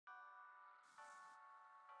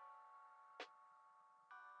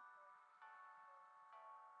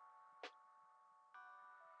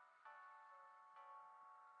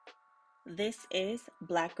This is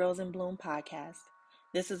Black Girls in Bloom podcast.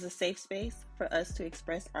 This is a safe space for us to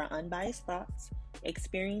express our unbiased thoughts,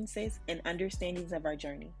 experiences, and understandings of our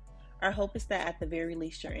journey. Our hope is that at the very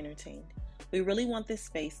least you're entertained. We really want this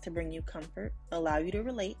space to bring you comfort, allow you to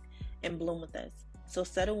relate, and bloom with us. So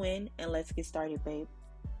settle in and let's get started, babe.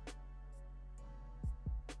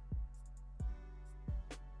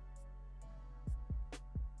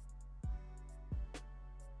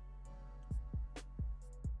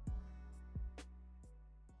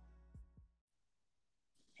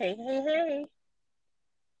 Hey, hey, hey.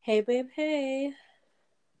 Hey, babe, hey.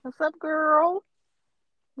 What's up, girl?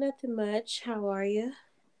 Nothing much. How are you?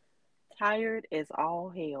 Tired as all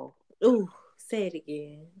hell. Ooh, say it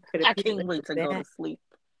again. For the I people can't in wait the to go to back, sleep.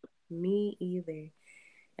 me either.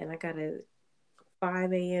 And I got a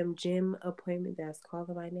 5 a.m. gym appointment that's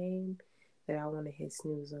calling my name that I want to hit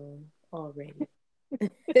snooze on already.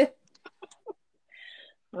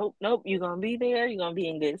 Nope. You're gonna be there. You're gonna be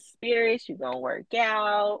in good spirits. You're gonna work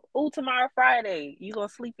out. Oh, tomorrow Friday. You gonna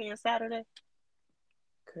sleep in Saturday?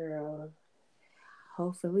 Girl,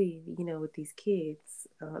 hopefully, with these kids,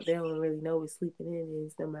 they don't really know what sleeping in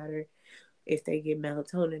is, no matter if they get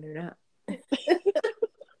melatonin or not.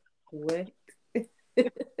 What?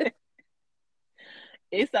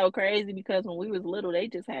 It's so crazy because when we was little, they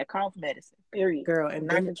just had cough medicine. Period. Girl, and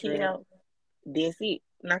Knock a kid Benadryl. out. That's it.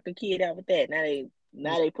 Knock a kid out with that.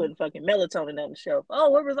 Now they putting fucking melatonin on the shelf.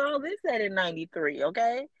 Oh, where was all this at in '93?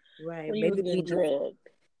 Okay, Right. when you was Maybe getting we need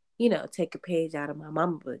drugged. take a page out of my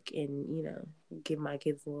mama book and, give my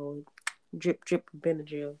kids a little drip, drip of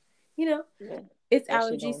Benadryl. You know, Yeah, it's that shit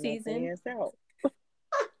allergy gonna knock season. their ass out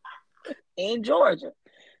in Georgia,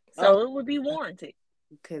 Oh, so it would be warranted.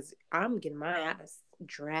 because I'm getting my ass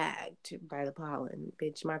dragged by the pollen.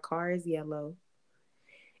 Bitch, my car is yellow.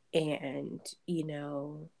 And,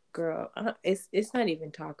 girl, it's not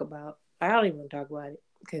even talk about. I don't even talk about it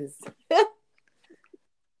because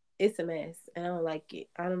it's a mess and I don't like it.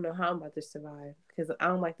 I don't know how I'm about to survive because I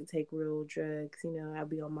don't like to take real drugs. I'll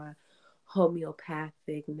be on my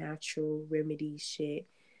homeopathic natural remedy shit.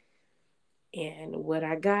 And what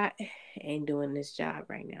I got ain't doing this job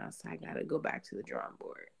right now, so I gotta go back to the drawing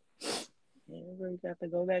board. Yeah, you got to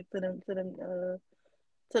go back to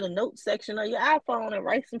the notes section of your iPhone and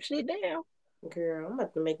write some shit down. Girl, I'm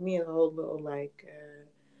about to make me a whole little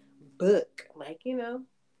book,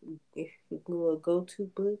 if a little go to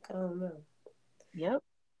book. I don't know. Yep.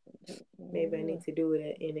 Maybe I need to do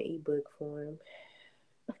it in an ebook form.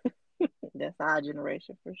 That's our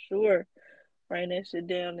generation for sure. Write that shit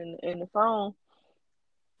down in the phone.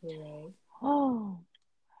 Right. Oh,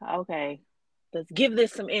 okay. Let's give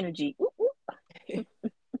this some energy. Ooh, ooh.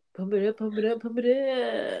 Pump it up, pump it up, pump it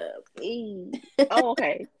Hey. up. Oh,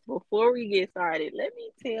 okay. Before we get started, let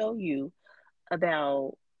me tell you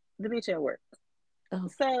about the bitch at work. Oh.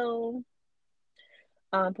 So,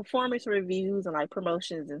 performance reviews and like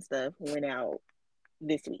promotions and stuff went out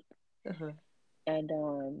this week. Uh-huh.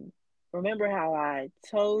 And remember how I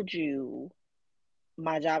told you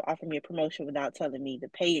my job offered me a promotion without telling me the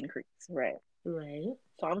pay increase, right? Right.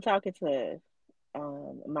 So I'm talking to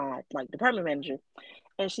my like department manager,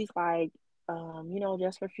 and she's like,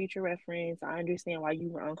 just for future reference, I understand why you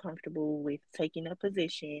were uncomfortable with taking a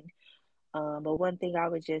position. But one thing I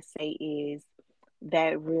would just say is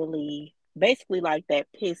that really basically like that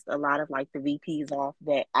pissed a lot of like the VPs off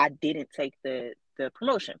that I didn't take the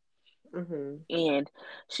promotion. Mm-hmm. And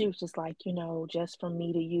she was just like, just from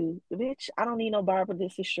me to you, bitch, I don't need no Barbara.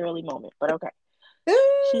 This is Shirley moment, but okay.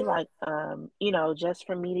 She like, just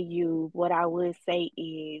from me to you, what I would say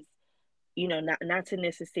is, not to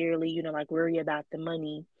necessarily, like worry about the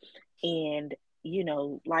money. And,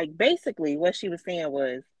 like basically what she was saying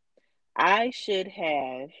was I should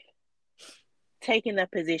have taken the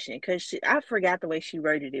position because I forgot the way she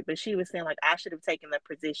worded it, but she was saying like I should have taken the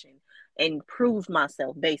position and proved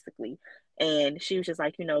myself basically. And she was just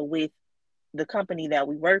like, with the company that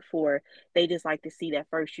we work for, they just like to see that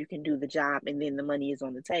first you can do the job and then the money is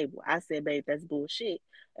on the table. I said, babe, that's bullshit.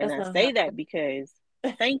 And That's I not how. say that because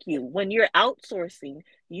thank you. When you're outsourcing,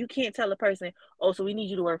 you can't tell a person, oh, so we need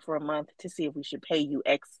you to work for a month to see if we should pay you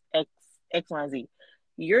X, Y, Z.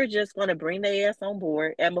 You're just gonna bring their ass on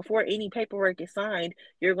board, and before any paperwork is signed,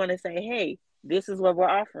 you're gonna say, hey, this is what we're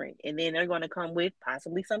offering, and then they're gonna come with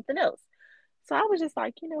possibly something else. So I was just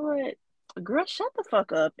like, you know what? Girl, shut the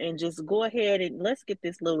fuck up and just go ahead and let's get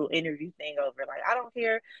this little interview thing over. Like, I don't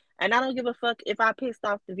care. And I don't give a fuck if I pissed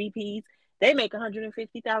off the VPs. They make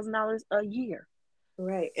 $150,000 a year.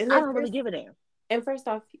 Right. And I then don't really give a damn. first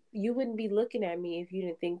off, you wouldn't be looking at me if you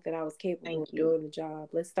didn't think that I was capable Thank of you. doing the job.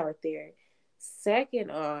 Let's start there.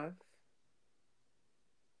 Second off,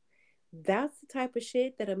 That's the type of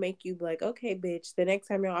shit that'll make you be like, okay, bitch, the next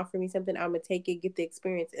time y'all offer me something, I'm gonna take it, get the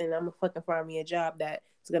experience, and I'm gonna fucking find me a job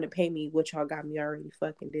that's gonna pay me what y'all got me already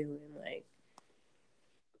fucking doing. Like,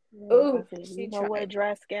 Yeah, I oh, said, you she know what, tried.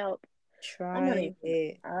 dry scalp. I'm not Try even gonna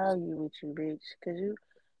it. argue with you, bitch, because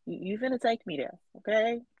you finna take me there,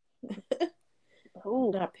 okay?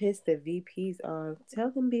 Ooh, Not pissed the VPs off.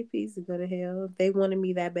 Tell them VPs to go to hell. If they wanted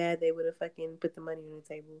me that bad, they would have fucking put the money on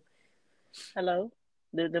the table. hello.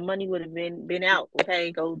 The money would have been out,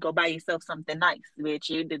 okay? Go buy yourself something nice, bitch.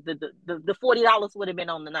 The $40 would have been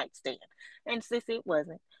on the nightstand, and since it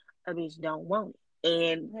wasn't, a bitch don't want it,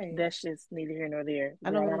 and Right. that's just neither here nor there,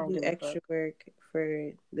 I don't girl. want I to don't do give a fuck. extra work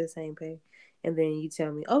for the same pay. And then you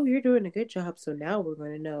tell me, "Oh, you're doing a good job, so now we're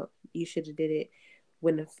going to know you should have did it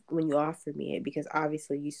when you offered me it because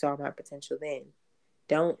obviously you saw my potential then."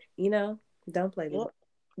 Don't, don't play with me. Yep.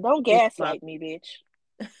 Don't This is my gaslight me, bitch.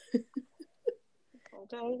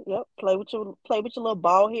 Okay. Yep. Play with your little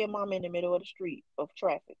bald head mama in the middle of the street of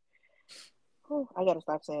traffic. Oh, I gotta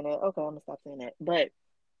stop saying that. Okay, I'm gonna stop saying that. But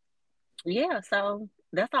yeah, so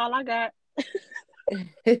that's all I got.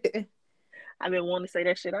 I've been wanting to say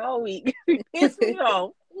that shit all week. It pissed me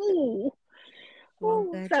off. Ooh. Well, I'm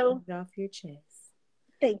Ooh. glad you So got it off your chest.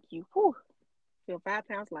 thank you. Ooh. Feel 5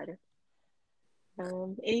 pounds lighter.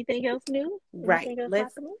 Anything else new? Right. Anything else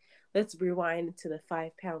Let's happening? let's rewind to the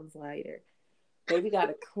 5 pounds lighter. Baby got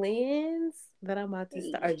a cleanse that I'm about to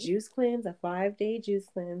start. A Hey. juice cleanse, a 5-day juice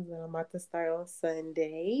cleanse that I'm about to start on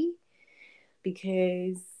Sunday.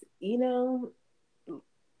 Because, you know,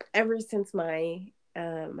 ever since my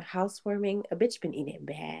housewarming, a bitch been eating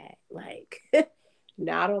bad. Like,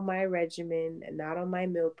 not on my regimen, not on my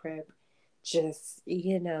meal prep. Just,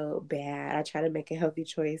 bad. I try to make a healthy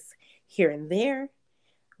choice here and there,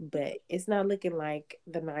 but it's not looking like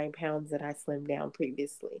the 9 pounds that I slimmed down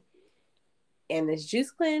previously. And this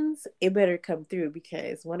juice cleanse, it better come through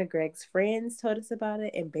because one of Greg's friends told us about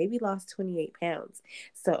it and baby lost 28 pounds.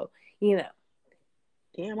 So, you know,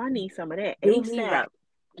 Damn, I need some of that do me right. ASAP.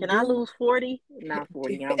 Can I Do lose 40? Not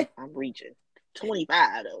 40. I'm reaching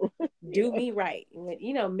 25 though. do Yeah. me right.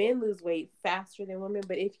 Men lose weight faster than women,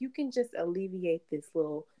 but if you can just alleviate this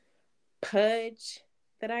little pudge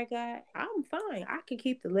that I got, I'm fine. I can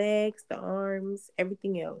keep the legs, the arms,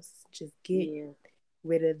 everything else. Just get Yeah.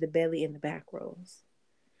 rid of the belly and the back rolls.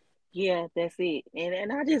 Yeah, that's it.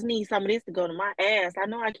 And I just need some of this to go to my ass. I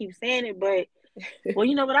know I keep saying it, but well,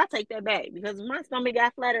 you know what? I take that back because if my stomach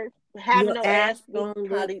got flatter, having Your no ass ass would gonna look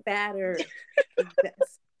probably. fatter.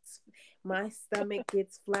 That's, my stomach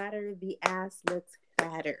gets flatter, the ass looks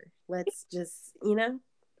fatter. Let's just, I wouldn't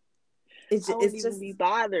it's even just be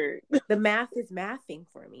bothered. the math is mathing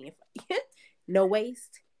for me. If no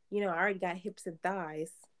waist, I already got hips and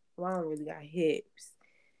thighs. Well, I don't really got hips,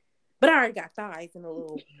 but I already got thighs and a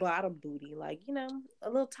little bottom booty. Like, a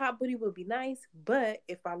little top booty would be nice, but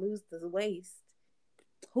if I lose the waist,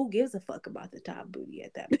 who gives a fuck about the top booty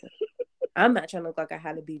at that point? I'm not trying to look like I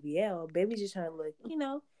had a BBL. Baby just trying to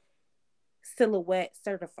look, silhouette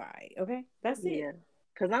certified. Okay, that's it. Yeah.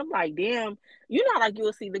 Cause I'm like, damn, like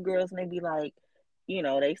you'll see the girls and they be like,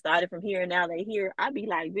 they started from here and now they here. I'd be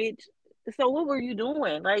like, bitch, so what were you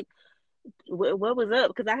doing? Like, what was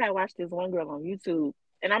up? Because I had watched this one girl on YouTube,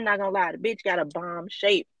 and I'm not gonna lie, the bitch got a bomb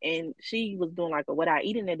shape, and she was doing like a what I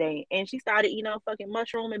eat in a day, and she started eating on fucking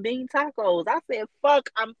mushroom and bean tacos. I said, fuck,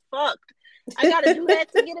 I'm fucked. I gotta do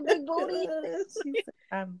that to get a big booty. She said,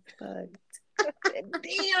 I'm fucked.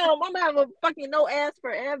 Damn, I'm gonna have a fucking no ass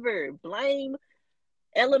forever. Blame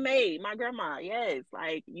LMA, my grandma. Yes,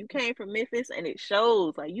 like you came from Memphis, and it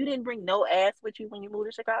shows. Like you didn't bring no ass with you when you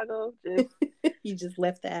moved to Chicago. Just You just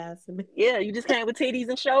left the ass in me. yeah, you just came with titties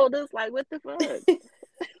and shoulders. Like what the fuck?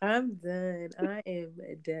 I'm done. I am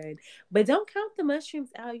done. But don't count the mushrooms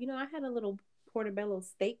out. I had a little portobello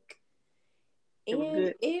steak It was and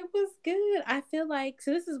good. it was good. I feel like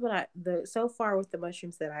so this is what so far with the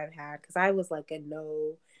mushrooms that I've had because I was like a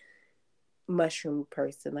no mushroom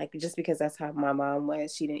person, like just because that's how my mom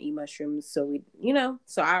was. She didn't eat mushrooms, so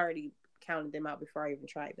so I already counted them out before I even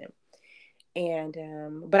tried them.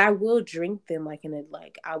 And but I will drink them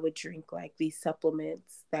like I would drink like these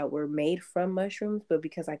supplements that were made from mushrooms, but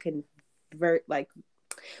because I couldn't like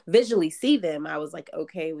visually see them, I was like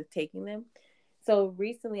okay with taking them. So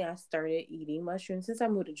recently I started eating mushrooms since I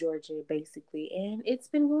moved to Georgia basically, and it's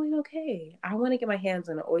been going okay. I want to get my hands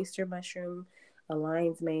on an oyster mushroom, a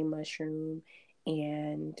lion's mane mushroom,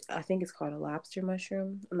 and I think it's called a lobster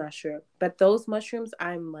mushroom. I'm not sure. But those mushrooms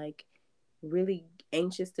I'm like really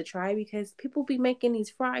anxious to try because people be making these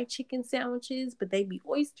fried chicken sandwiches, but they be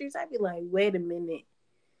oysters. I'd be like, wait a minute,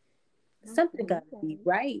 something Okay, gotta be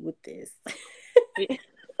right with this. okay.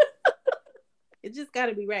 It just got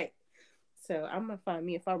to be right. So I'm gonna find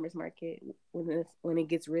me a farmer's market when it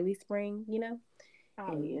gets really spring,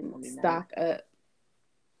 Oh yeah, it's and gonna be nice. stock up.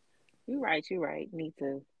 You're right. You're right. Need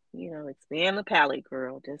to, expand the palate,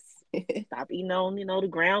 girl. Just stop eating on, the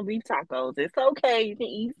ground beef tacos. It's okay. You can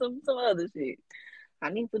eat some other shit. I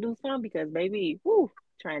need to do some because, baby, whoo,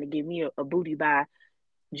 trying to give me a booty by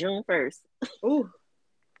June 1st. Ooh,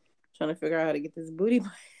 trying to figure out how to get this booty by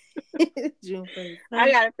June 1st, I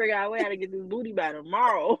huh? gotta figure out a way how to get this booty by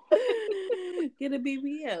tomorrow. Get a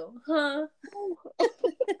BBL, huh?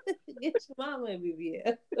 Get your mama a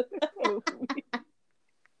BBL.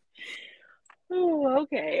 Oh,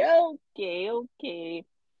 okay, okay.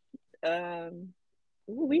 Um,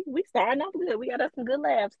 we starting off good. We got us some good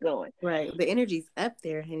laughs going. Right, the energy's up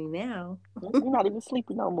there, honey. Now, We're not even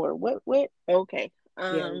sleepy no more. What? Okay.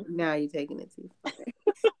 yeah, now you're taking it too far.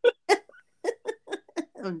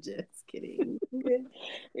 I'm just kidding. Okay.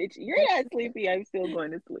 You're not sleepy. I'm still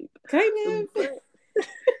going to sleep. Kind of. But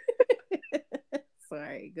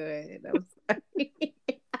Sorry, go ahead. I'm sorry.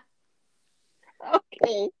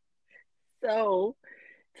 okay. So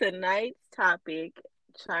tonight's topic,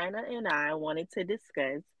 China and I wanted to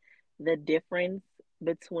discuss the difference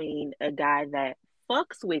between a guy that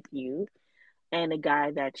fucks with you and a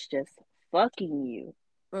guy that's just fucking you.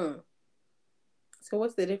 Mm. So,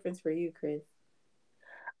 what's the difference for you, Chris?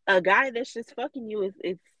 A guy that's just fucking you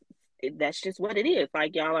that's just what it is.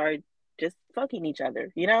 Like y'all are just fucking each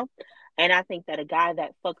other. And I think that a guy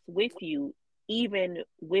that fucks with you, even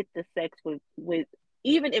with the sex with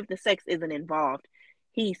even if the sex isn't involved,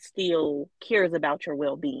 he still cares about your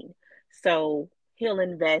well being. So he'll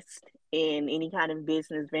invest in any kind of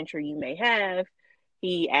business venture you may have.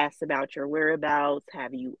 He asks about your whereabouts,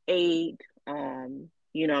 have you ate?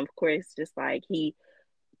 Of course, just like he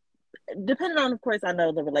depending on, of course, I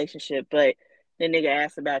know the relationship, but the nigga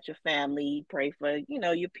asks about your family, pray for,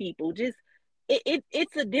 your people. Just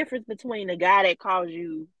it's a difference between a guy that calls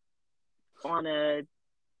you on a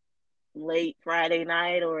late Friday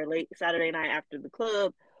night or a late Saturday night after the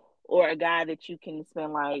club, or a guy that you can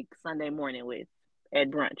spend like Sunday morning with at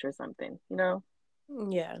brunch or something.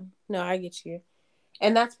 Yeah, no, I get you.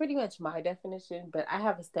 And that's pretty much my definition, but I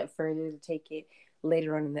have a step further to take it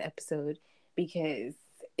later on in the episode because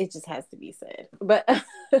it just has to be said. But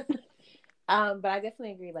but I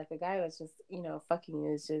definitely agree. Like a guy that's just, fucking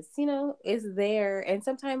you is just, is there. And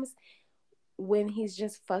sometimes when he's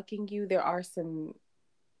just fucking you, there are some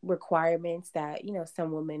requirements that,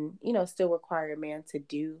 some women, still require a man to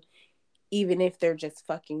do even if they're just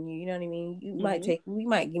fucking you, you know what I mean? Hmm. We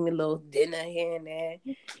might give me a little dinner here and there.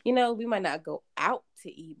 We might not go out to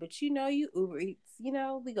eat, but you Uber Eats,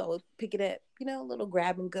 we go pick it up, a little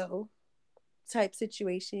grab and go type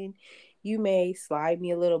situation. You may slide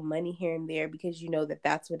me a little money here and there because you know that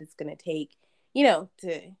that's what it's going to take,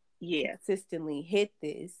 to Yeah. consistently hit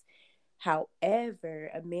this.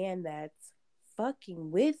 However, a man that's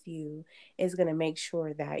fucking with you is going to make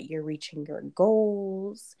sure that you're reaching your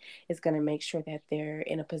goals, is going to make sure that they're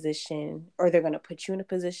in a position or they're going to put you in a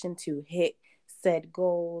position to hit said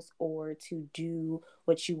goals or to do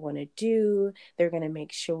what you want to do. They're going to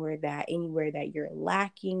make sure that anywhere that you're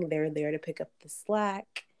lacking, they're there to pick up the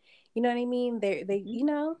slack. You know what I mean?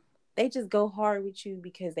 Hmm. They just go hard with you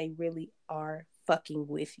because they really are fucking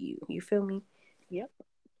with you. You feel me? Yep.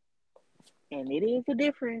 And it is a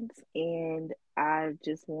difference. And I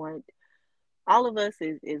just want all of us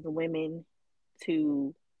is women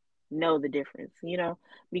to know the difference,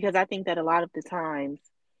 because I think that a lot of the times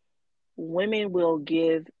women will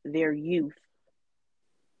give their youth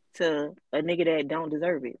to a nigga that don't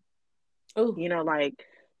deserve it. Oh, Like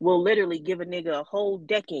will literally give a nigga a whole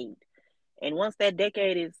decade. And once that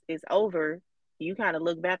decade is over, you kind of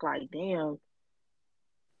look back like, damn,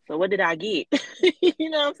 so what did I get? You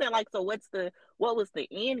know what I'm saying? Like, so what was the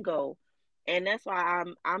end goal? And that's why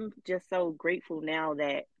I'm just so grateful now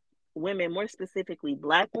that women, more specifically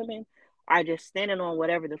black women, are just standing on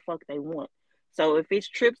whatever the fuck they want. So if it's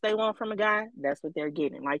trips they want from a guy, that's what they're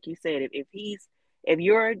getting. Like you said, if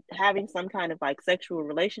you're having some kind of like sexual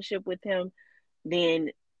relationship with him, then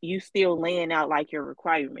you still laying out like your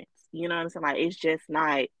requirements. You know what I'm saying? Like it's just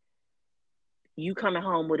not you coming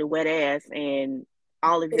home with a wet ass and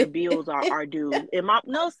all of your bills are due. And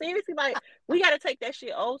no, seriously, like we gotta take that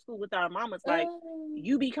shit old school with our mamas. Like um,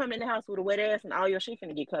 you be coming in the house with a wet ass and all your shit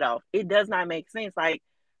finna get cut off. It does not make sense. Like,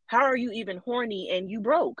 how are you even horny and you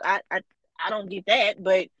broke? I don't get that,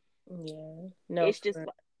 but yeah, no, it's just for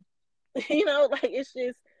like like it's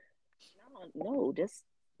just no, just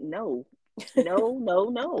no. No, no,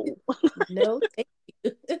 no. no, thank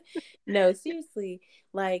you. No, seriously,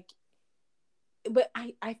 like but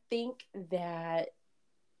I think that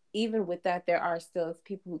even with that, there are still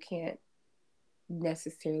people who can't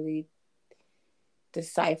necessarily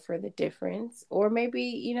decipher the difference, or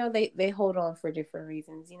maybe they hold on for different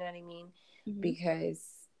reasons. You know what I mean? Mm-hmm. Because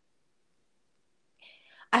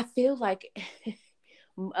I feel like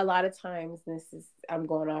a lot of times, this is, I'm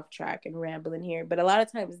going off track and rambling here, but a lot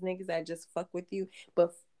of times niggas that just fuck with you,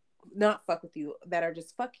 but not fuck with you, that are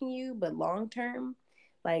just fucking you, but long term,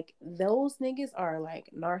 like those niggas are like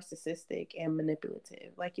narcissistic and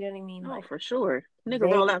manipulative. Like, you know what I mean? Oh, Like for sure. Nigga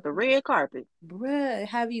they, roll out the red carpet. bruh,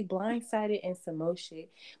 have you blindsided and some more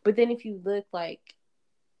shit. But then if you look like,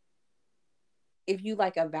 if you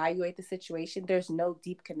like evaluate the situation, there's no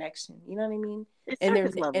deep connection. You know what I mean? It's And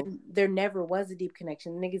surface level. there never was a deep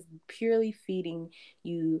connection. Niggas purely feeding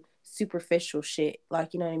you superficial shit,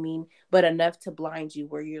 like, you know what I mean? But enough to blind you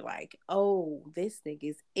where you're like, oh, this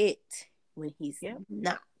nigga's it, when he's Yep.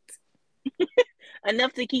 not.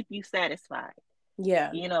 Enough to keep you satisfied.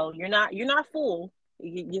 Yeah. You know, you're not full.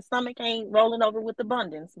 Your stomach ain't rolling over with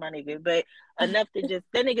abundance, my nigga. But enough to just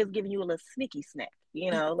that nigga's giving you a little sneaky snack. You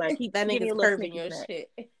know, like he That giving nigga's you a little curving sneaky your snack. shit.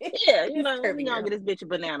 Yeah, He's let me curving go and your. get this bitch a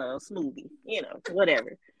banana or smoothie.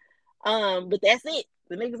 Whatever. But that's it.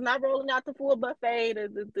 The niggas not rolling out the full buffet,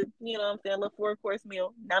 the you know what I'm saying, little 4 course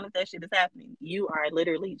meal. None of that shit is happening. You are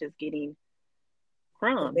literally just getting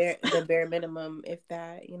crumbs. The bare minimum, if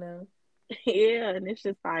that. Yeah, and it's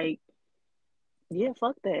just like, yeah,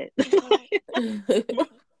 fuck that.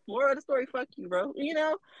 More of the story, fuck you, bro.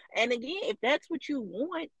 And again, if that's what you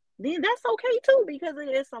want, then that's okay too, because it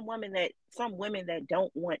is some women that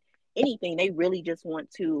don't want anything. They really just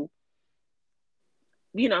want to,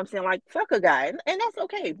 what I'm saying, like fuck a guy, and that's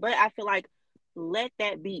okay. But I feel like let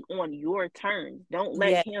that be on your terms. Don't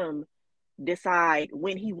let Yeah. him decide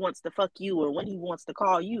when he wants to fuck you or when he wants to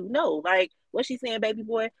call you. No, like what she's saying, baby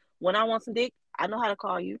boy. When I want some dick, I know how to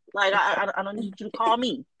call you. Like I don't need you to call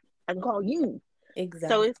me. I can call you. So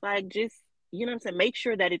Exactly. it's like just what I'm saying. Make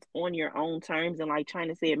sure that it's on your own terms, and like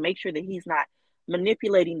China said, make sure that he's not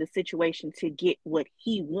manipulating the situation to get what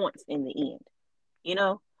he wants in the end. You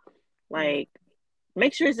know, Yeah. like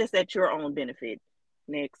make sure it's just at your own benefit.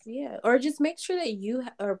 Next. Yeah, or just make sure that you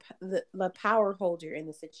are the power holder in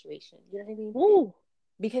the situation. You know what I mean? Woo.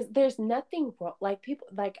 Because there's nothing wrong. Like people,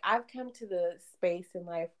 like I've come to the space in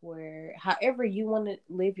life where, however you want to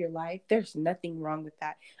live your life, there's nothing wrong with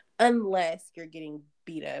that, unless you're getting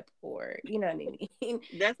beat up, or you know what I mean.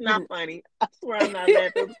 That's not You funny. I swear I'm not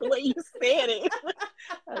laughing. It's the way you said it.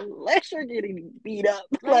 Unless you're getting beat up.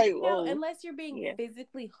 like, Like, whoa. unless you're being Yeah.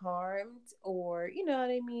 physically harmed, or you know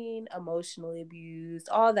what I mean, emotionally abused,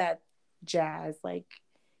 all that jazz. Like,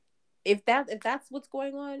 if that's what's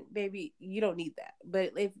going on, baby, you don't need that.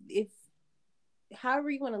 But if however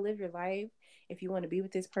you want to live your life, if you want to be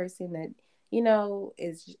with this person that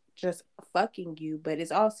is just fucking you, but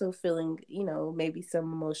is also feeling maybe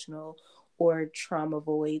some emotional or trauma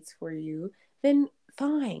voids for you, then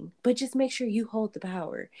fine. But just make sure you hold the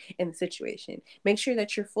power in the situation. Make sure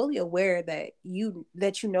that you're fully aware that you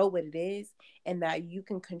know what it is, and that you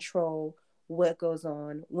can control what goes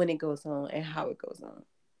on, when it goes on, and how it goes on.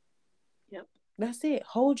 Yep. That's it.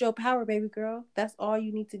 Hold your power, baby girl. That's all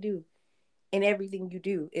you need to do. And everything you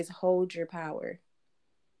do is hold your power.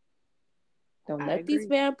 Don't I let these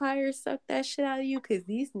agree. vampires suck that shit out of you, because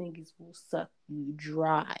these niggas will suck you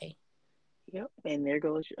dry. Yep. And there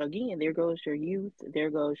goes your youth. There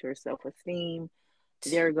goes your self esteem.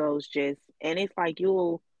 There goes and it's like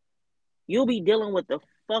you'll be dealing with the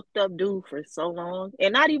fucked up dude for so long.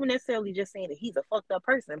 And not even necessarily just saying that he's a fucked up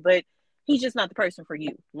person, but he's just not the person for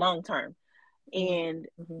you long term. And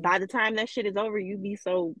Mm-hmm. by the time that shit is over, you be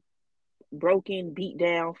so broken, beat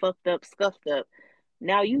down, fucked up, scuffed up.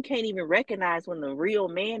 Now you can't even recognize when the real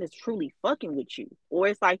man is truly fucking with you, or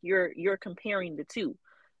it's like you're comparing the two.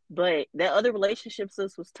 But that other relationship,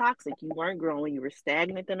 sis, was toxic. You weren't growing. You were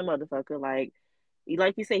stagnant than a motherfucker. Like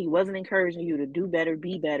you say, he wasn't encouraging you to do better,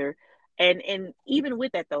 be better. And even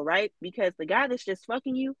with that though, right? Because the guy that's just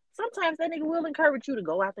fucking you, sometimes that nigga will encourage you to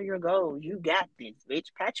go after your goals. You got this, bitch.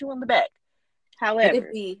 Pat you on the back. But it However,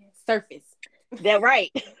 be surface. that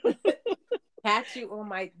right. Pat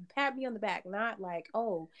me on the back, not like,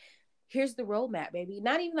 oh, here's the roadmap, baby.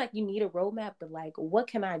 Not even like you need a roadmap, but like, what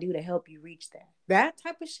can I do to help you reach that? That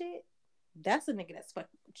type of shit. That's a nigga that's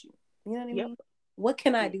fucking with you. You know what I Yep. mean? What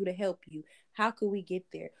can I do to help you? How could we get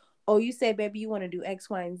there? Oh, you said, baby, you want to do X,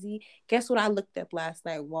 Y, and Z. Guess what I looked up last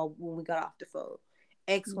night when we got off the phone?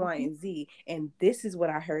 X, Y, Mm-hmm. and Z. And this is what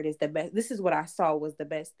I heard is the best. This is what I saw was the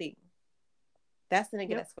best thing. That's the nigga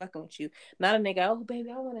Yep. that's fucking with you. Not a nigga, oh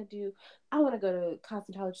baby, I wanna go to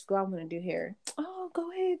cosmetology school, I wanna do hair. Oh,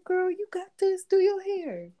 go ahead, girl, you got this, do your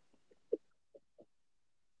hair.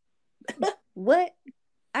 What?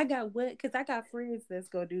 I got what? Because I got friends that's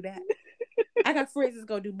gonna do that. I got friends that's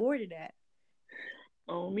gonna do more than that.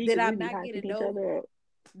 On me, That because we I'm be not hyping getting each other up.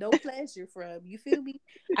 no pleasure from. You feel me?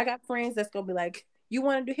 I got friends that's gonna be like, you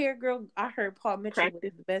want to do hair, girl? I heard Paul Mitchell was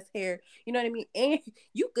Practice. the best hair. You know what I mean? And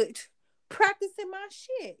you could practicing my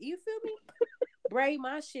shit. You feel me? Braid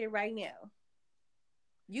my shit right now.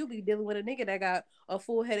 You be dealing with a nigga that got a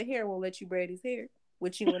full head of hair, won't let you braid his hair.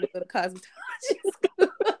 Which you want to go to cosmetologist?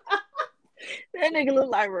 That nigga look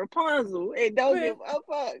like Rapunzel and don't Bruh, give a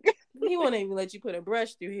fuck. he won't even let you put a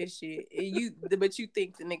brush through his shit. But you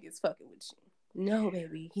think the nigga's fucking with you. No,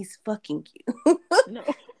 baby, he's fucking you. No,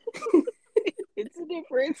 it's a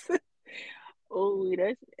difference. Oh,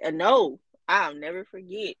 that's no. I'll never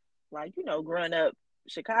forget. Like, growing up,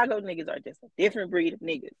 Chicago niggas are just a different breed of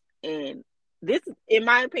niggas. And this, in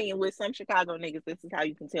my opinion, with some Chicago niggas, this is how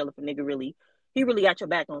you can tell if a nigga he really got your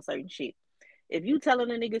back on certain shit. If you telling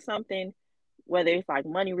a nigga something, whether it's like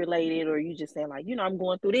money related or you just saying like, I'm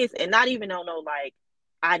going through this, and not even on no like,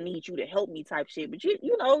 I need you to help me type shit, but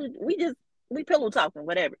we pillow talking,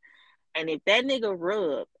 whatever. And if that nigga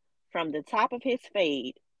rub from the top of his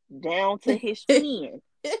fade down to his chin,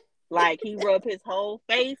 like he rub his whole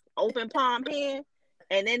face, open palm hand,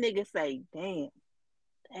 and that nigga say, "Damn,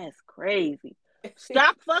 that's crazy."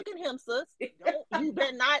 Stop fucking him, sis. Don't you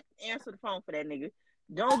better not answer the phone for that nigga.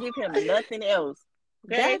 Don't give him nothing else.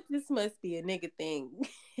 Okay? That just must be a nigga thing.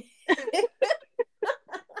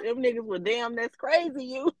 Them niggas were damn, that's crazy,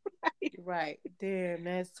 you. Right. Damn,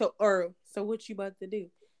 that's so so what you about to do?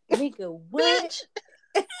 Nigga, what?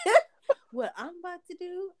 Bitch. What I'm about to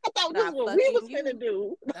do? I thought this is Stop what we was fucking finna you.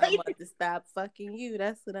 do. I'm about to stop fucking you.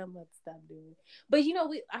 That's what I'm about to stop doing. But I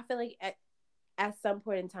feel like at some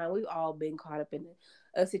point in time, we've all been caught up in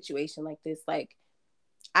a situation like this. Like,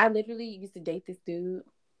 I literally used to date this dude.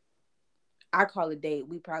 I call it date.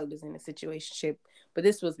 We probably was in a situationship, but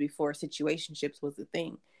this was before situationships was a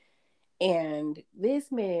thing. And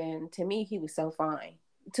this man, to me, he was so fine.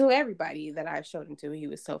 To everybody that I showed him to, he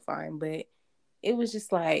was so fine. But it was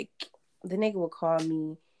just like the nigga would call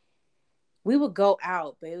me. We would go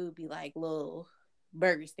out, but it would be like little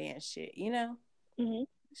burger stand shit, you know? Mm-hmm.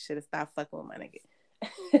 Should have stopped fucking with my nigga.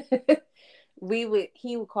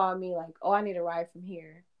 He would call me like, oh, I need a ride from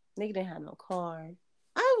here. Nigga didn't have no car.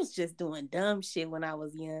 I was just doing dumb shit when I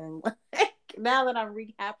was young. Now that I'm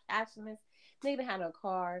rehashing this, nigga didn't have no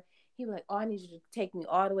car. He was like, oh, I need you to take me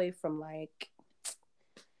all the way from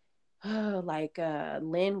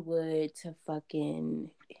Linwood to fucking,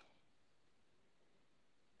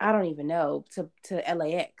 I don't even know, to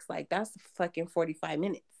LAX. Like, that's fucking 45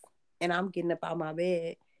 minutes. And I'm getting up out my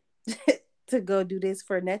bed to go do this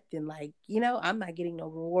for nothing. Like, I'm not getting no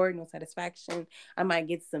reward, no satisfaction. I might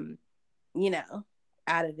get some,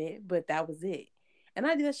 out of it, but that was it. And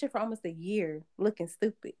I did that shit for almost a year, looking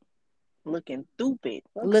stupid. Looking stupid.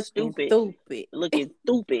 Fuck Looking stupid. stupid. Looking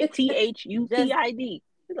stupid. just THUPID.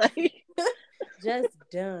 Like, just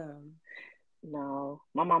dumb. no.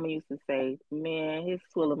 My mama used to say, man, his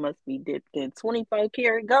swiller must be dipped in 24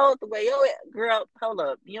 karat gold. The way, yo, girl, hold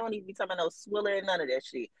up. You don't need to be talking about no swiller and none of that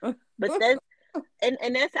shit. But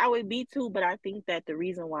and that's how it be too. But I think that the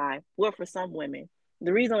reason why, well, for some women,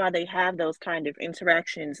 the reason why they have those kind of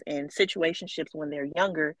interactions and situationships when they're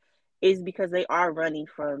younger is because they are running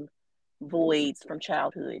from voids from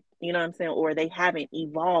childhood. You know what I'm saying? Or they haven't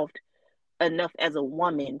evolved enough as a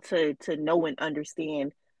woman to know and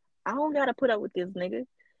understand. I don't gotta put up with this nigga.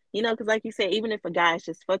 Because like you said, even if a guy is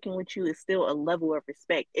just fucking with you, it's still a level of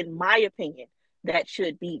respect, in my opinion, that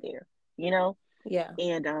should be there. You know, Yeah.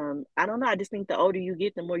 and I don't know. I just think the older you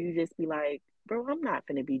get, the more you just be like, bro, I'm not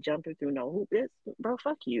gonna be jumping through no hoop. This, bro,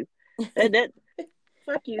 fuck you. That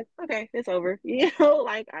fuck you. Okay, it's over.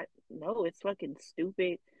 Like I no, it's fucking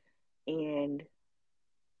stupid. And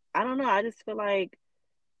I don't know. I just feel like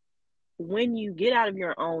when you get out of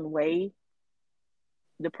your own way,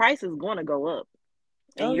 the price is gonna go up.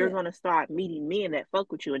 And Oh you're yeah. gonna start meeting men that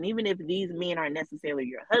fuck with you. And even if these men aren't necessarily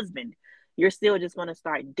your husband, you're still just gonna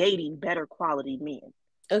start dating better quality men.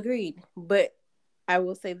 Agreed. But I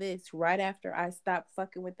will say this: right after I stopped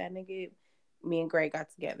fucking with that nigga, me and Greg got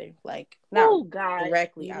together. Like, not Oh God,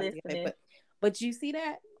 directly we out together, listening. but you see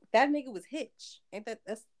that nigga was Hitch. Ain't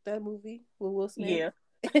that's that movie with Will Smith?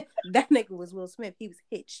 Yeah. That nigga was Will Smith. He was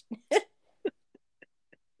Hitched.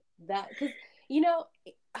 That because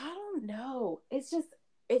I don't know. It's just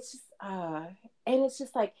and it's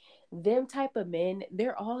just like them type of men,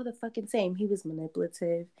 they're all the fucking same. He was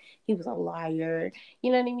manipulative. He was a liar.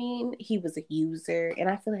 You know what I mean? He was a user. And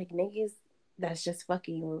I feel like niggas that's just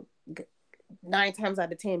fucking you 9 times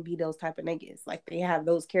out of 10 be those type of niggas. Like they have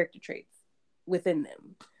those character traits within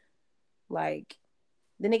them. Like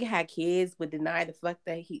the nigga had kids but denied the fuck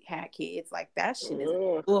that he had kids. Like that shit is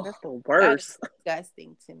Ugh, ugh, that's the that is worst.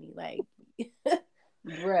 disgusting to me. Like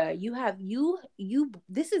bruh, you have you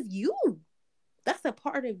this is you. That's a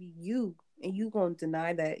part of you. And you gonna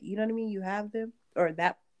deny that, you know what I mean? You have them or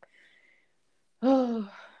that oh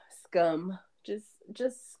scum.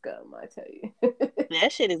 Just scum, I tell you.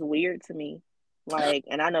 That shit is weird to me. Like,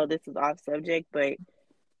 and I know this is off subject, but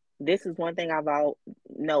this is one thing I've all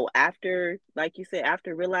no after, like you said,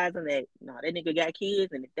 after realizing that no, that nigga got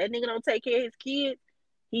kids, and if that nigga don't take care of his kids,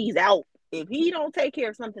 he's out. If he don't take care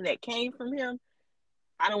of something that came from him,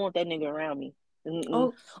 I don't want that nigga around me. Mm-mm.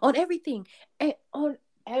 Oh, on everything. And on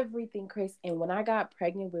everything, Chris. And when I got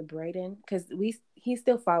pregnant with Brayden, because he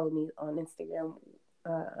still followed me on Instagram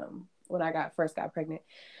when I first got pregnant.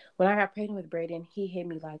 When I got pregnant with Brayden, he hit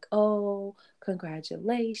me like, "Oh,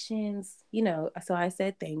 congratulations." You know, so I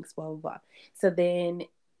said thanks, blah blah blah. So then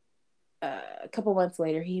a couple months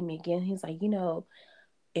later, he hit me again. He's like,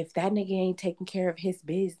 if that nigga ain't taking care of his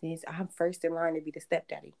business, I'm first in line to be the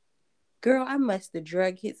stepdaddy. Girl, I must have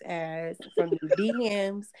drug his ass from the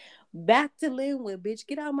DMs back to Linwood, bitch.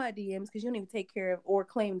 Get out my DMs because you don't even take care of or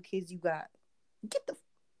claim the kids you got. Get the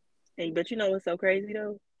Hey, but you know what's so crazy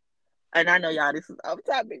though? And I know y'all this is off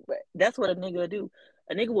topic, but that's what a nigga will do.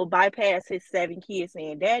 A nigga will bypass his 7 kids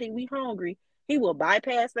saying, "Daddy, we hungry." He will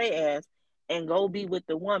bypass their ass and go be with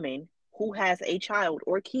the woman who has a child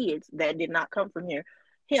or kids that did not come from him,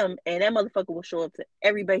 and that motherfucker will show up to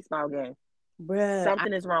every baseball game. bruh.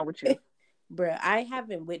 Something is wrong with you. Bruh, I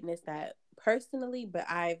haven't witnessed that personally, but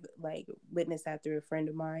I've like witnessed that through a friend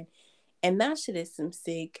of mine, and that shit is some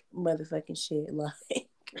sick motherfucking shit. Like,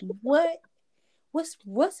 what?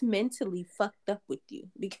 What's mentally fucked up with you?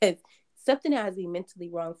 Because something has to be mentally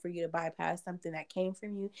wrong for you to bypass something that came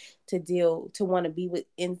from you to want to be with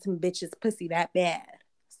in some bitch's pussy that bad.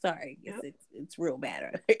 Sorry, I guess Yep. it's real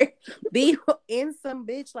bad. Be in some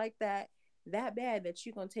bitch like that bad that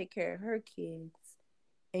you gonna take care of her kids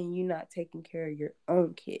and you not taking care of your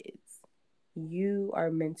own kids. You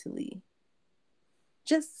are mentally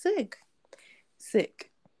just sick.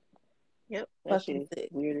 Sick. Yep. That shit Fucking is sick.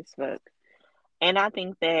 weird as fuck. And I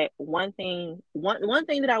think that one thing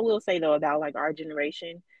that I will say though about like our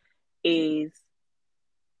generation is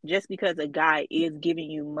just because a guy is giving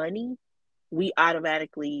you money, we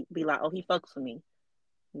automatically be like, "Oh, he fucks with me."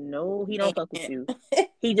 No, he don't And fuck with that you.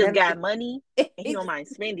 He just got nigga, money and he he don't just mind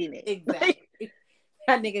spending it. Like, exactly.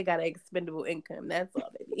 That nigga got an expendable income. That's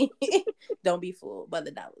all, baby. Don't be fooled by the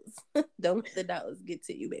dollars. Don't let the dollars get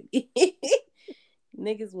to you, baby.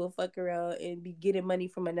 Niggas will fuck around and be getting money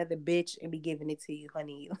from another bitch and be giving it to you,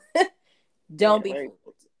 honey. yeah, Don't be like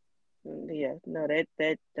fooled. yeah, no,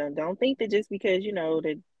 that don't think that just because you know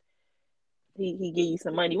that he give you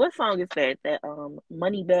some money. What song is that? That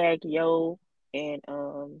Money Bag Yo and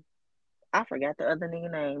I forgot the other nigga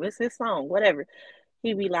name. It's his song, whatever.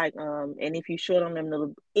 He be like, and if you short on them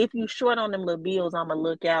little bills, I'ma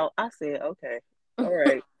look out. I said, okay, all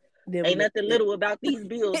right. Them Ain't little nothing little about these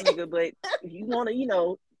bills, nigga, but if you wanna,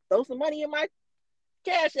 throw some money in my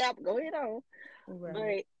cash app, go ahead on. right.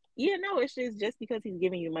 But yeah, no, it's just because he's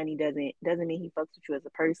giving you money doesn't mean he fucks with you as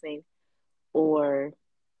a person. Or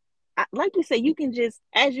like you said, you can just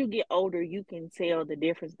as you get older, you can tell the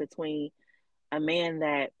difference between a man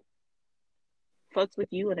that fucks with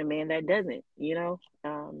you and a man that doesn't. You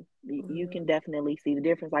Mm-hmm. can definitely see the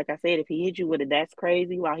difference. Like I said, if he hits you with a "that's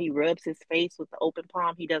crazy" while he rubs his face with the open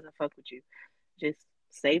palm, he doesn't fuck with you. Just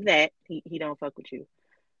save that. He don't fuck with you.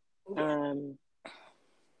 Yeah. Um,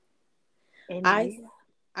 and I yeah,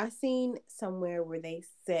 I seen somewhere where they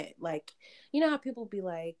said like, you know how people be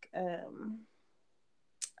like,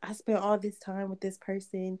 I spent all this time with this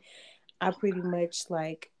person. I pretty much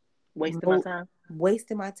like wasting my mold, time.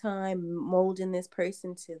 wasting my time molding this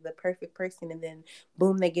person to the perfect person, and then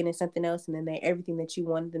boom, they get in something else, and then they everything that you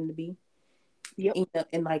wanted them to be. Yep.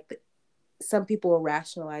 And like some people will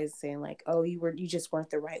rationalize saying like, oh, you just weren't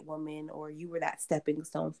the right woman, or you were that stepping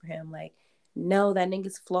stone for him. Like, no, that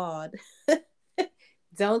nigga's flawed.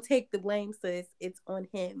 Don't take the blame, sis. It's on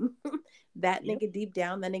him. That Yep. nigga deep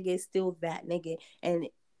down, that nigga is still that nigga. And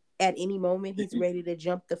at any moment, he's ready to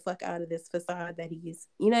jump the fuck out of this facade that he's,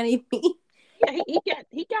 you know what I mean? Yeah,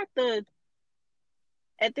 he got the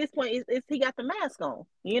at this point he got the mask on.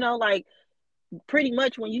 Like pretty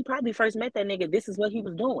much when you probably first met that nigga, this is what he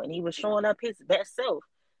was doing. He was showing up his best self.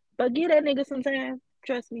 But give that nigga some time.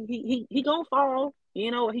 Trust me, he gonna fall.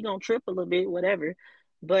 You know, he gonna trip a little bit, whatever.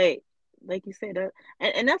 But like you said,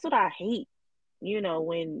 and that's what I hate. You know,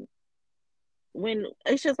 when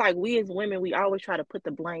it's just like we as women, we always try to put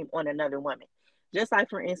the blame on another woman. Just like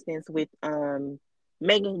for instance with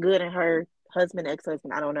Megan Good and her husband,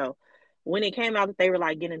 ex-husband, I don't know. When it came out that they were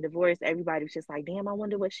like getting divorced, everybody was just like, damn, I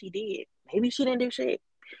wonder what she did. Maybe she didn't do shit.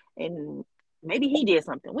 And maybe he did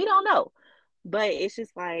something. We don't know. But it's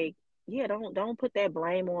just like, yeah, don't put that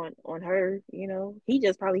blame on her, you know. He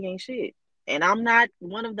just probably ain't shit. And I'm not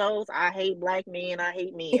one of those, I hate black men, I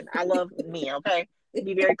hate men. I love men, okay? To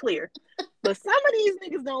be very clear. But some of these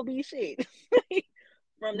niggas don't be shit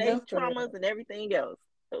from their No, for traumas real. and everything else.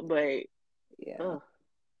 But Yeah. ugh,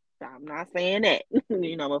 I'm not saying that.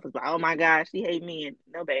 You know, motherfuckers like, oh my gosh, she hate men.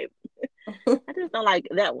 No, babe. I just don't like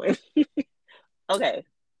that one. Okay,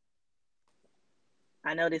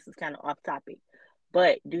 I know this is kind of off topic,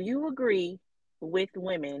 but do you agree with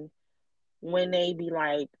women when they be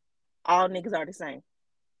like, all niggas are the same?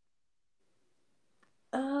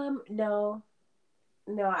 No,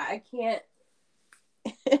 no, I can't.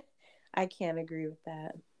 I can't agree with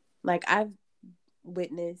that. Like I've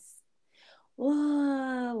witnessed.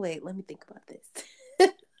 Whoa, wait, let me think about this.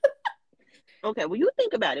 Okay, well, you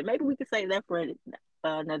think about it. Maybe we could say that for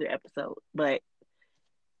another episode, but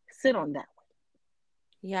sit on that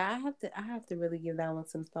Yeah, I have to really give that one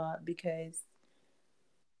some thought because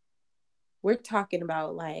we're talking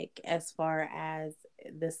about like as far as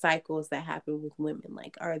the cycles that happen with women,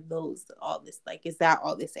 like are those all this like is that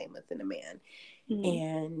all the same within a man? one.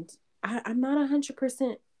 And I'm not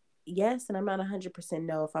 100% yes, and I'm not 100%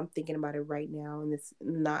 no if I'm thinking about it right now, and it's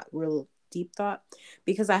not real deep thought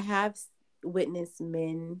because I have witnessed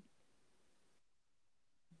men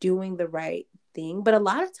doing the right thing, but a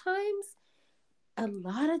lot of times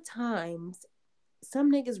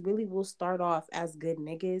some niggas really will start off as good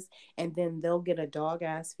niggas and then they'll get a dog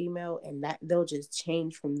ass female and that they'll just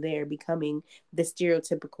change from there becoming the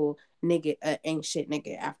stereotypical nigga ain't shit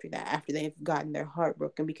nigga after that after they've gotten their heart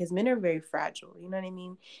broken because men are very fragile, you know what I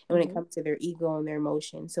mean, and when it Mm-hmm. comes to their ego and their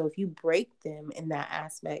emotions, so if you break them in that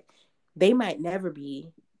aspect they might never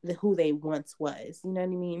be who they once was, you know what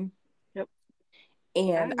I mean. Yep, I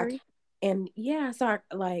And agree. and yeah, so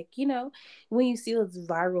like you know, when you see those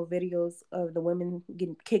viral videos of the women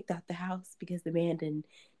getting kicked out the house because the man did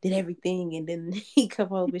everything, and then he come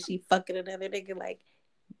home and she fucking another nigga, like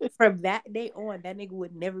from that day on, that nigga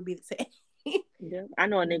would never be the same. Yeah, I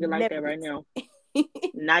know a nigga like Never that be right the now. same.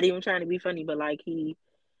 Not even trying to be funny, but like he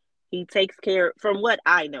takes care from what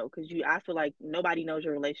I know, because I feel like nobody knows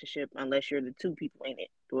your relationship unless you're the two people in it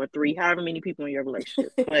or three, however many people in your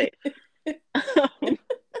relationship. But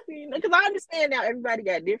you know, because I understand now everybody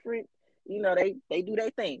got different, you know, they do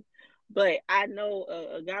their thing. But I know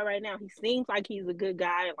a guy right now. He seems like he's a good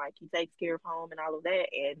guy, like he takes care of home and all of that.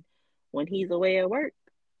 And when he's away at work,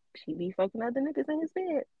 she be fucking other niggas in his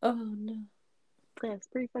bed. Oh no. That's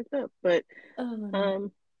pretty fucked up. But Oh no.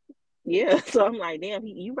 um, yeah. So I'm like, damn,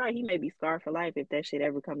 you right. He may be scarred for life if that shit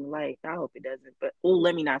ever come to light. I hope it doesn't. But oh,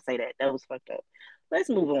 let me not say that. That was fucked up. Let's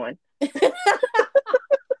move on.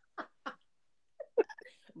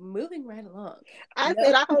 Moving right along. I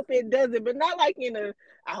said No, I hope it doesn't, but not like in a.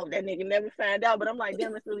 I hope that nigga never find out. But I'm like,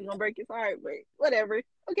 damn, it's really gonna break his heart. But whatever.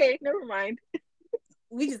 Okay, never mind.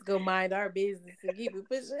 we just go mind our business and keep it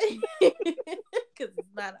pushing because it's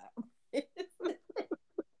not our business.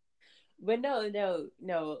 But no, no,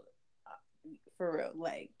 no, for real.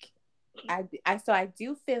 Like, so I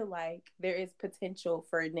do feel like there is potential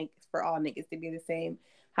for for all niggas to be the same.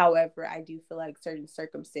 However, I do feel like certain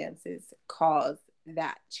circumstances cause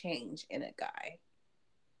that change in a guy.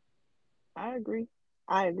 I agree.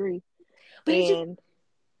 I agree. But it just And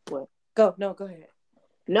what? go no, go ahead.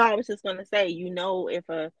 No, I was just gonna say, you know, if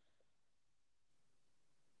a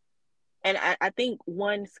and I think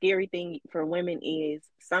one scary thing for women is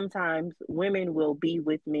sometimes women will be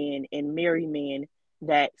with men and marry men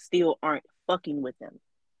that still aren't fucking with them.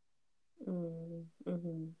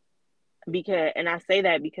 Mm-hmm. Because and I say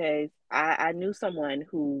that because I knew someone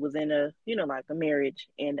who was in a, you know, like a marriage,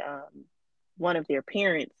 and one of their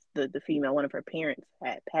parents, the female, one of her parents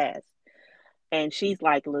had passed, and she's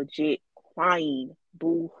like legit crying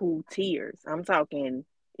boo hoo tears. I'm talking,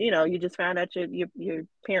 you know, you just found out your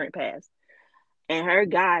parent passed. And her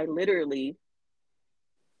guy literally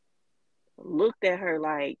looked at her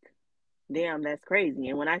like, damn, that's crazy.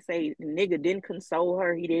 And when I say nigga didn't console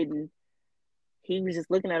her, he was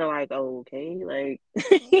just looking at her like, oh, okay, like,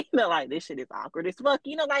 you know, like this shit is awkward as fuck.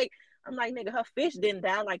 You know, like I'm like, nigga, her fish didn't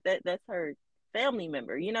die like that. That's her family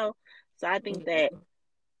member, you know? So I think that Mm-hmm.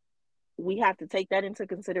 we have to take that into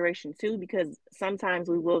consideration too, because sometimes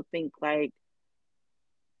we will think like,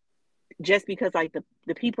 just because like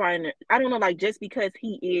the people are in the, I don't know, like just because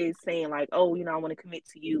he is saying like, oh, I want to commit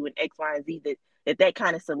to you and X, Y, and Z, that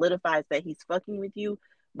kind of solidifies that he's fucking with you.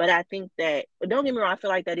 But I think that, don't get me wrong, I feel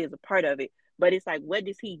like that is a part of it. But it's like, what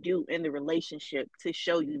does he do in the relationship to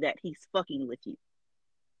show you that he's fucking with you,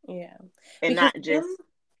 Yeah. and Because not just, some,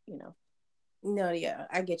 you know. no, yeah,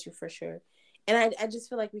 I get you for sure. And I just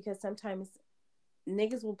feel like because sometimes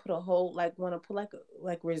niggas will put a whole like want to put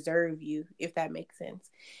like reserve you, if that makes sense.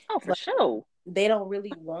 Oh, for Like sure. they don't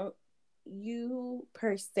really want you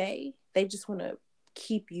per se. They just want to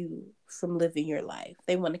keep you from living your life.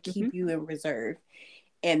 They want to Hmm. keep you in reserve.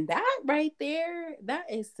 And that right there,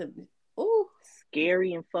 that is some ooh,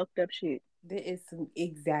 Scary and fucked up shit. there is some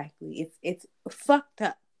exactly. It's fucked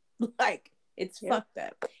up. Like it's Yep. fucked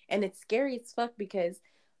up. And it's scary as fuck because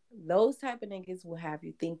those type of niggas will have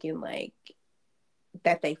you thinking like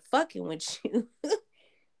that they fucking with you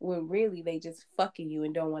when really they just fucking you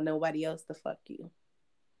and don't want nobody else to fuck you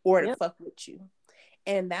or to Yep. fuck with you.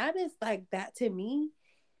 And that is like that to me.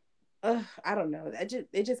 I don't know. That just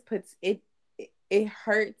it just puts it. It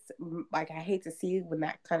hurts. Like I hate to see when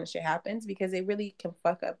that kind of shit happens because it really can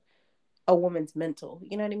fuck up a woman's mental.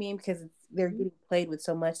 You know what I mean? Because they're Hmm. getting played with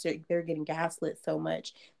so much. They're getting gaslit so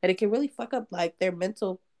much that it can really fuck up like their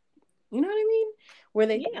mental. You know what I mean? Where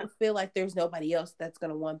they Yeah. feel like there's nobody else that's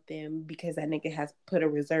gonna want them because that nigga has put a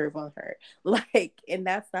reserve on her. Like, and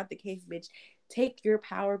that's not the case, bitch. Take your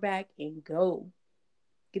power back and go.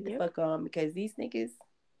 Get the Yep. fuck on because these niggas,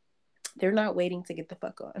 they're not waiting to get the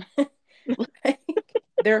fuck on. Like,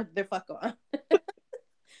 they're fuck on.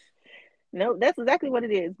 No, that's exactly what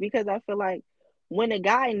it is, because I feel like when a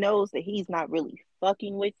guy knows that he's not really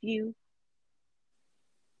fucking with you,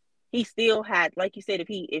 he still had, like you said,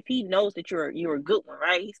 if he knows that you're a good one,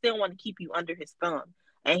 right? He still want to keep you under his thumb,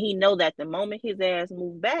 and he know that the moment his ass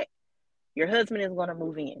move back, your husband is gonna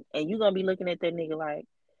move in, and you're gonna be looking at that nigga like,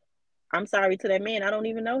 I'm sorry to that man, I don't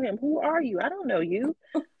even know him. Who are you? I don't know you.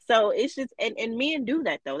 So it's just, and men do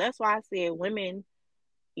that though. That's why I said women,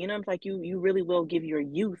 it's like you really will give your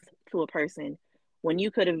youth to a person when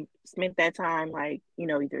you could have spent that time like,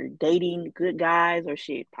 either dating good guys or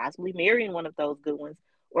shit, possibly marrying one of those good ones,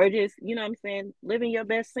 or just, what I'm saying, living your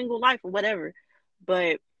best single life or whatever.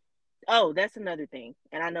 But oh, that's another thing.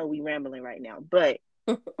 And I know we rambling right now, but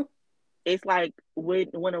it's like when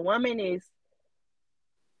a woman is,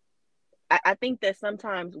 I think that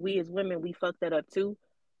sometimes we as women, we fuck that up too,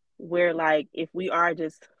 where like if we are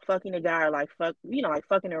just fucking a guy or like fuck, like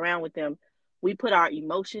fucking around with them, we put our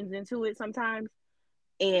emotions into it sometimes,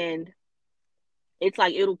 and it's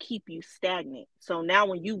like it'll keep you stagnant. So now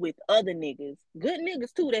when you with other niggas, good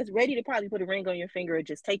niggas too, that's ready to probably put a ring on your finger and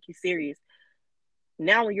just take you serious.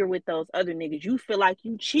 Now when you're with those other niggas, you feel like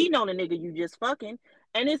you cheating on a nigga you just fucking,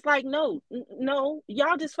 and it's like no, no,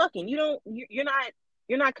 y'all just fucking. You don't,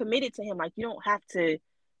 you're not committed to him. Like you don't have to,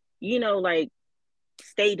 like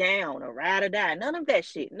stay down or ride or die. None of that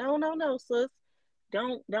shit. No, no, no, sis.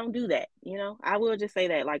 Don't do that. I will just say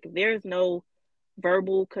that. Like if there's no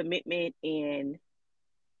verbal commitment and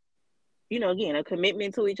again, a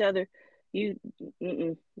commitment to each other, you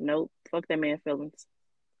nope, fuck that man feelings.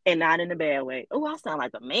 And not in a bad way. Oh, I sound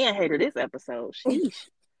like a man hater this episode. Sheesh.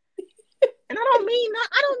 And I don't mean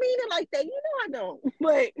it like that. I don't.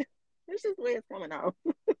 But it's just the way it's coming out.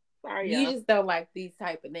 Sorry, You y'all. just don't like these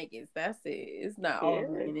type of niggas. That's it. It's not all Yeah.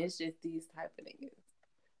 men. It's just these type of niggas. Yeah,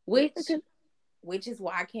 Which because which is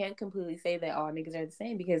why I can't completely say that all niggas are the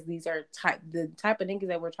same because these are the type of niggas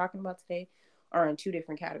that we're talking about today are in two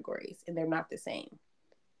different categories and they're not the same.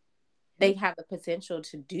 They have the potential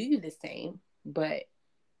to do the same, but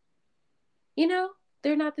you know,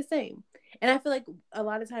 they're not the same. And I feel like a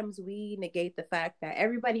lot of times we negate the fact that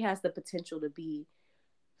everybody has the potential to be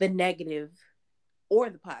the negative or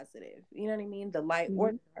the positive. You know what I mean? The light or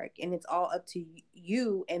mm-hmm. the dark. And it's all up to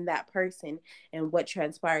you and that person and what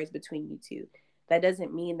transpires between you two. That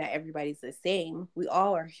doesn't mean that everybody's the same. We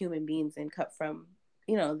all are human beings and cut from,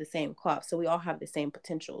 the same cloth. So we all have the same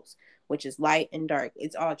potentials, which is light and dark.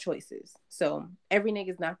 It's all choices. So every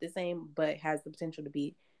nigga's not the same, but has the potential to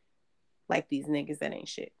be like these niggas that ain't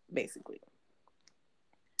shit, basically.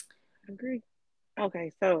 I agree.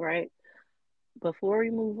 Okay, so right before we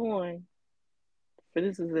move on, for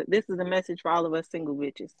this is a message for all of us single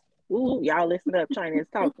bitches. Ooh, y'all listen up, China is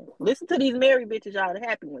talking. Listen to these married bitches, y'all the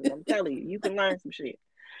happy ones. I'm telling you, you can learn some shit.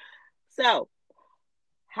 So,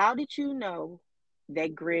 how did you know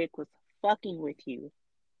that Greg was fucking with you?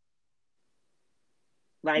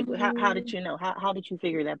 Like, how did Mm, you know? How did you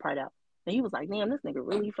figure that part out? And he was like, damn, this nigga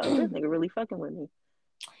really fucking with me.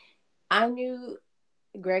 I knew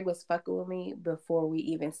Greg was fucking with me before we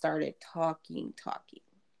even started talking,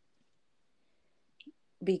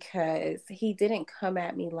 because he didn't come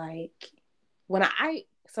at me like when I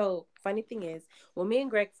so funny thing is when me and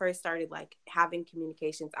Greg first started like having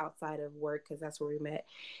communications outside of work, because that's where we met,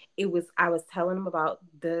 it was I was telling him about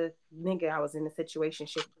the nigga I was in a situation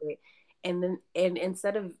with, and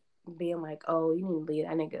instead of being like, oh, you need to leave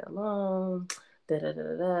that nigga alone, da da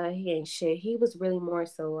da da, he ain't shit, he was really more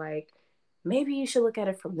so like, maybe you should look at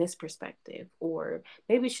it from this perspective, or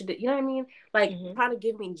maybe you should, you know what I mean, like Mm-hmm. trying to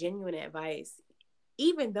give me genuine advice,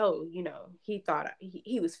 even though, he thought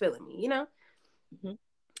he was feeling me, Mm-hmm.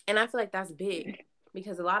 And I feel like that's big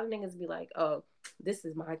because a lot of niggas be like, oh, this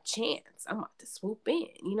is my chance. I'm about to swoop in.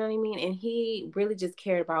 You know what I mean? And he really just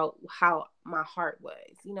cared about how my heart was,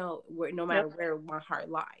 where no matter Yep. where my heart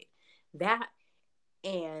lied. That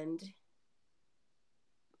and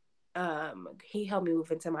he helped me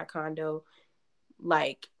move into my condo.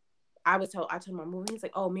 Like I told him I'm moving. He's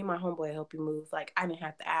like, oh, me and my homeboy help you move. Like I didn't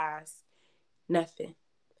have to ask nothing.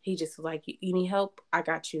 He just was like, you need help? I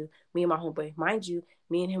got you. Me and my homeboy. Mind you,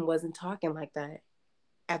 me and him wasn't talking like that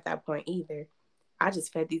at that point either. I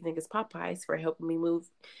just fed these niggas Popeyes for helping me move.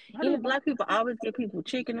 Why You do know, black people always give people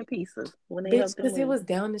chicken and pizza when they bitch, help them because it move? was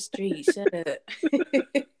down the street. Shut up.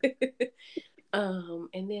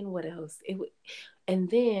 And then what else? And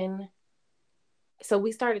then so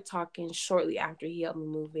we started talking shortly after he helped me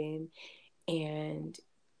move in, and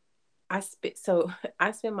I spent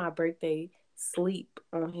my birthday sleep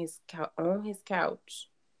on his couch,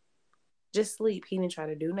 just sleep. He didn't try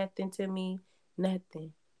to do nothing to me,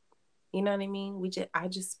 nothing. You know what I mean? I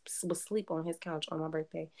just was sleep on his couch on my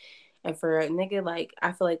birthday. And for a nigga, like,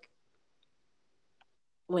 I feel like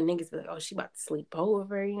when niggas be like, oh, she about to sleep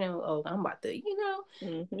over, oh, I'm about to,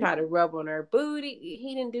 Mm-hmm. try to rub on her booty.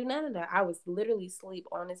 He didn't do none of that. I was literally sleep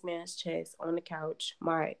on this man's chest on the couch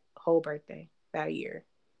my whole birthday that year.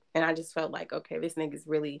 And I just felt like, okay, this nigga's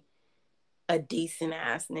really a decent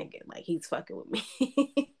ass nigga. Like, he's fucking with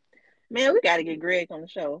me. Man, we gotta get Greg on the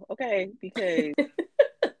show, okay? Because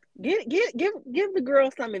give the girl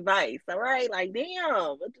some advice, all right? Like, damn,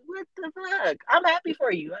 what the fuck? I'm happy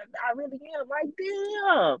for you. I really am. Like,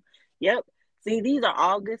 damn. Yep. See, these are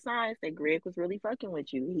all good signs that Greg was really fucking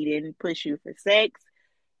with you. He didn't push you for sex.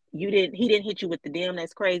 He didn't hit you with the damn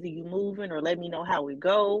that's crazy you moving or let me know how it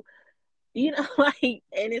go. Like,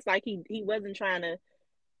 and it's like he wasn't trying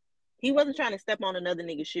to step on another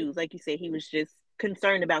nigga's shoes. Like you said, he was just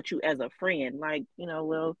concerned about you as a friend. Like,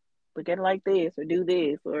 well, look at it like this or do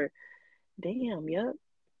this or damn, yep.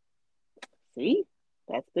 See?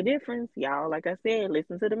 That's the difference. Y'all, like I said,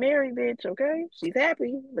 listen to the Mary bitch, okay? She's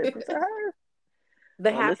happy. Listen to her. The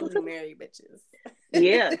Don't listen happily to married bitches.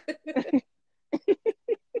 yeah.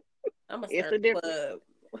 I'm gonna It's start a a difference.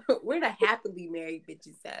 club. We're the happily married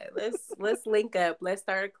bitches at. Let's link up. Let's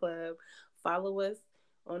start a club. Follow us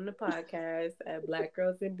on the podcast at Black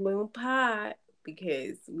Girls in Bloom Pod,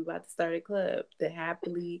 because we about to start a club. The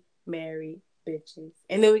happily married bitches.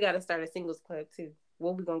 And then we gotta start a singles club too.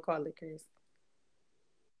 What we gonna call it, Chris?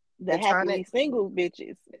 The The China. happily single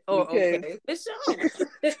bitches. Oh, Because okay. For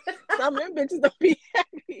sure. some of them bitches don't be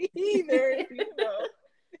happy either,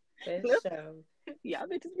 For Let's, sure. y'all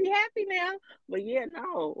bitches be happy now. But yeah,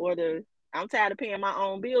 no. Or the I'm tired of paying my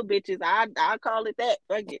own bill, bitches. I call it that.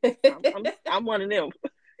 Fuck it. I'm one of them.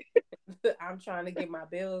 I'm trying to get my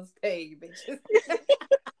bills paid, bitches.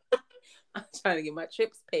 I'm trying to get my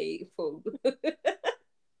trips paid for.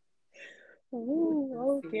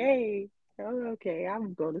 Ooh, okay. Okay,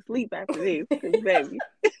 I'm going to sleep after this, cause baby.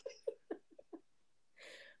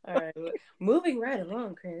 All right, well, moving right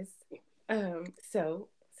along, Chris. So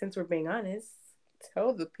since we're being honest,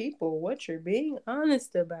 tell the people what you're being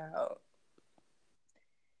honest about.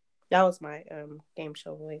 That was my game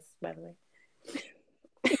show voice, by the way.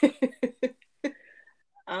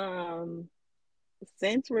 Um,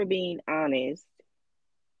 since we're being honest,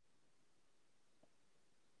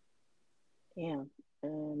 yeah.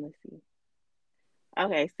 Let's see.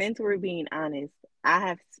 Okay, since we're being honest, I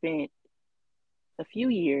have spent a few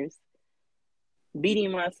years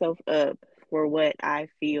beating myself up for what I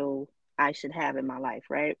feel I should have in my life,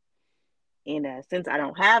 right? And since I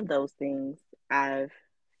don't have those things, I've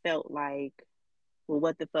felt like, well,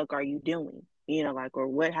 what the fuck are you doing? Like, or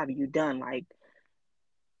what have you done? Like,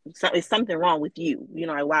 so is something wrong with you?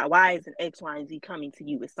 Like, why isn't X, Y, and Z coming to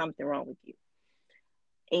you? Is something wrong with you?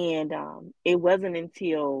 And it wasn't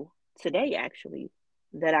until today, actually,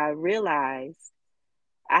 that I realized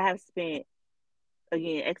I have spent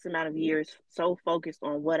again X amount of years so focused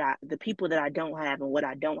on the people that I don't have and what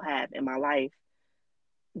I don't have in my life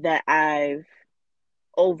that I've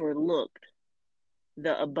overlooked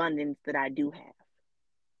the abundance that I do have.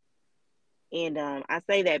 And I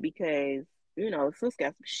say that because, sis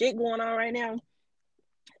got some shit going on right now.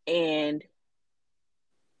 And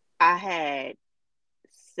I had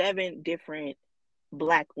 7 different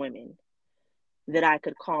Black women that I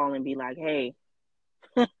could call and be like, hey,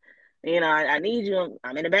 I need you.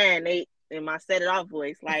 I'm in a band, Nate, in my set it off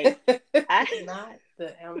voice. Like, I Not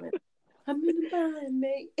the I'm in the band,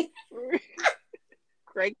 mate.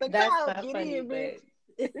 crank the That's car up, not get funny, in, bitch.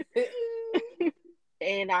 but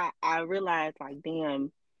And I realized, like,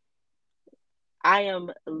 damn, I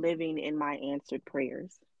am living in my answered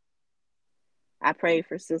prayers. I pray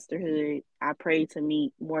for sisterhood. I pray to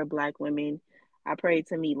meet more Black women. I pray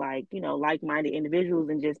to meet, like, like-minded individuals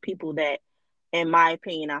and just people that, in my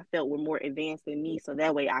opinion, I felt were more advanced than me. So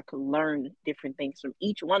that way I could learn different things from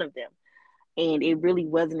each one of them. And it really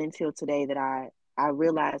wasn't until today that I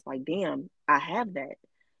realized, like, damn, I have that.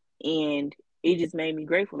 And it just made me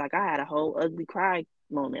grateful. Like, I had a whole ugly cry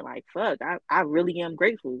moment. Like, fuck, I really am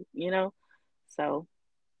grateful. So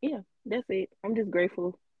yeah, that's it. I'm just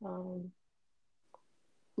grateful.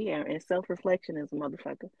 Yeah, and self-reflection is a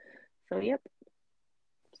motherfucker. So yep,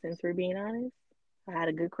 since we're being honest, I had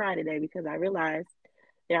a good cry today because I realized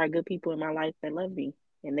there are good people in my life that love me,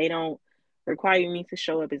 and they don't require me to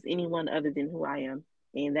show up as anyone other than who I am,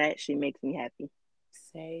 and that shit makes me happy.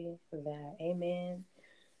 say that. Amen.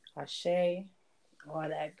 Ashe, all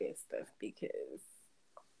that good stuff, because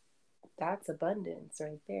that's abundance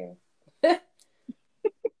right there.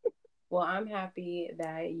 Well, I'm happy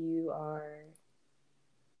that you are,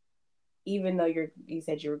 even though you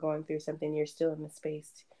said you were going through something, you're still in the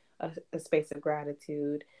space, a space of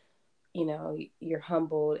gratitude. You're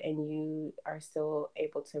humbled and you are still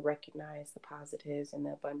able to recognize the positives and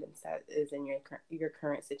the abundance that is in your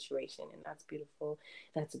current situation, and that's beautiful.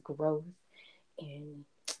 That's growth. And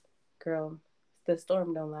girl, the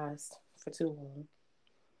storm don't last for too long.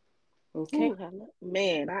 Okay. Ooh,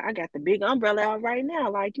 man, I got the big umbrella out right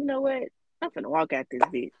now. Like, you know what? I'm finna walk out this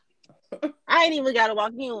bitch. I ain't even gotta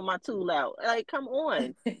walk in with my tool out. Like, come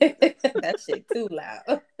on. That shit too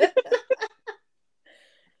loud.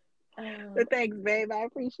 um, But thanks, babe. I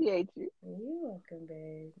appreciate you. you're welcome,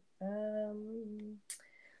 babe.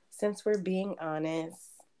 Since we're being honest,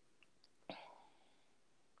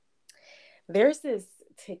 there's this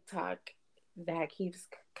TikTok that keeps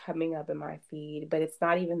coming up in my feed, but it's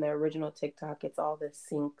not even the original TikTok. It's all the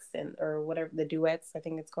syncs and or whatever, the duets, I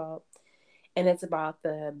think it's called. And it's about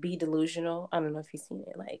the be delusional. I don't know if you've seen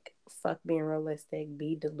it. Like, fuck being realistic,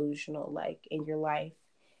 be delusional, like, in your life.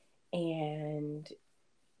 And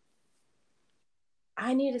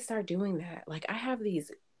I need to start doing that. Like, I have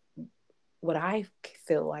these, what I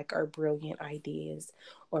feel like are brilliant ideas,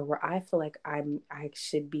 or where I feel like I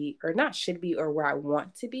should be, or not should be, or where I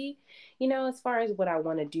want to be, as far as what I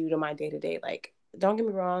want to do to my day to day. Like, don't get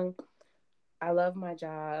me wrong, I love my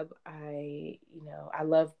job. I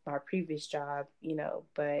love my previous job,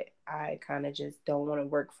 but I kind of just don't want to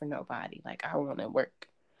work for nobody. Like, I want to work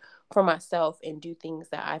for myself and do things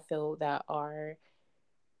that I feel that are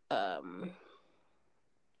um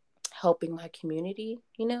helping my community.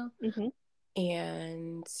 Mm-hmm.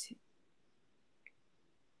 And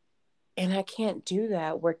I can't do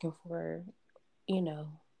that working for, you know,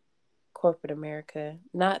 corporate America,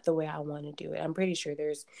 not the way I want to do it. I'm pretty sure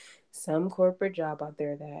there's some corporate job out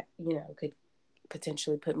there that, could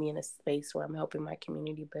potentially put me in a space where I'm helping my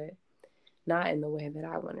community, but not in the way that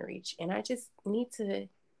I want to reach. And I just need to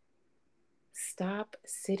stop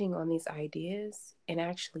sitting on these ideas and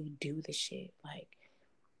actually do the shit. Like,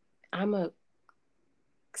 I'm a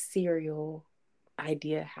serial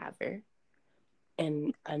idea haver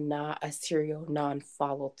and a serial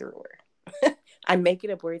non-follow througher. I'm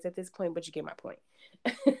making up words at this point, but you get my point.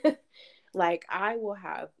 Like, I will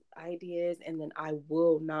have ideas and then I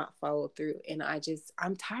will not follow through. And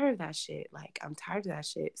I'm tired of that shit. Like, I'm tired of that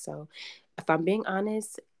shit. So if I'm being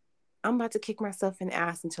honest, I'm about to kick myself in the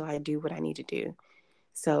ass until I do what I need to do.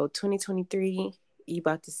 So 2023, you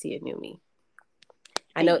about to see a new me.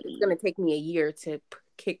 I know it's Hey, going to take me a year to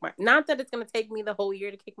not that it's going to take me the whole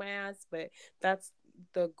year to kick my ass, but that's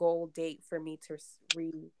the goal date for me to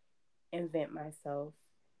reinvent myself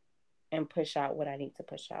and push out what I need to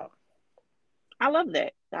push out. I love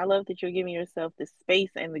that. I love that you're giving yourself the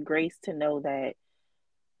space and the grace to know that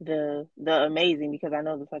the amazing, because I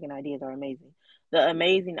know the fucking ideas are amazing. The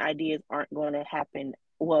amazing ideas aren't going to happen.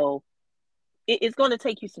 Well, it's going to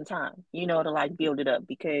take you some time, to like build it up,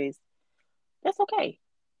 because that's okay.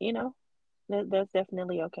 You know, that's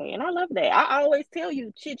definitely okay. And I love that. I always tell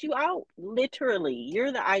you, shit, you out. Literally,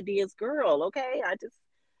 you're the ideas girl. Okay,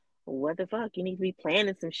 what the fuck? You need to be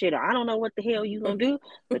planning some shit. Or I don't know what the hell you gonna do,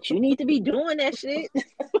 but you need to be doing that shit.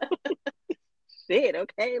 Shit,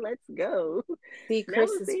 okay, let's go. See, No,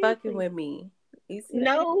 Chris is fucking seriously. with me. You see that?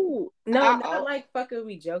 No. No, not Uh-oh. like fucking with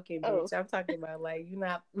me joking, Oh, bitch. I'm talking about like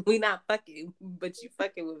we not fucking, but you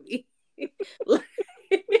fucking with me. Like-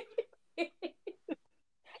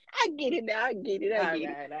 I get it now. I get it. I all get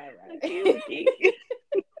it. right, all Okay, right. okay.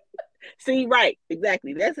 See, right,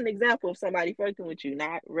 exactly. That's an example of somebody fucking with you,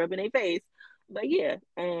 not rubbing their face. But yeah,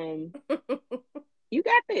 you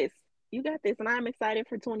got this. You got this. And I'm excited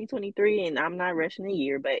for 2023. And I'm not rushing the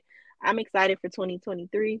year, but I'm excited for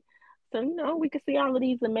 2023. So, we can see all of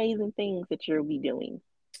these amazing things that you'll be doing.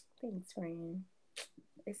 Thanks, friend.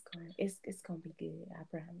 It's gonna be good. I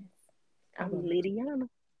promise. I won't. Lydiana.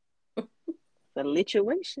 It's a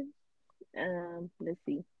lituation. Let's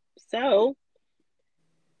see. So,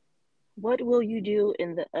 what will you do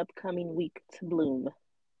in the upcoming week to bloom?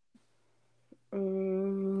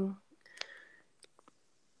 Mm,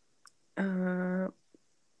 uh,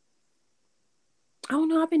 I don't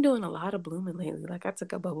know. I've been doing a lot of blooming lately. Like I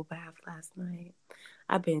took a bubble bath last night.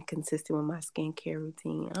 I've been consistent with my skincare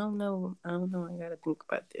routine. I don't know. I don't know. I gotta think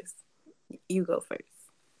about this. You go first.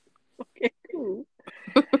 Okay, cool.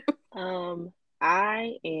 Um,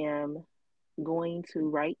 I am going to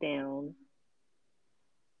write down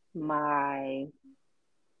my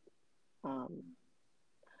um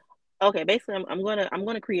okay, basically I'm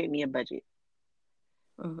gonna create me a budget,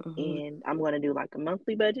 Mm-hmm. and I'm gonna do like a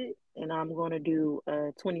monthly budget, and I'm gonna do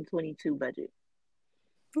a 2022 budget.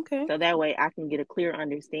 Okay. So that way I can get a clear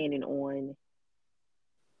understanding on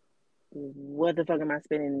what the fuck am I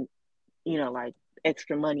spending, like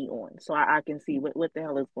extra money on. So I can see what the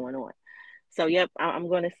hell is going on. So yep, I'm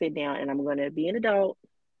gonna sit down and I'm gonna be an adult.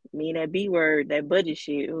 Me and that B word, that budget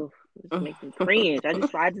shit, oof, it just makes me cringe. I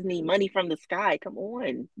just need money from the sky. Come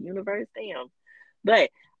on, universe, damn. But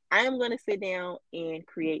I am gonna sit down and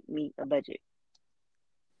create me a budget.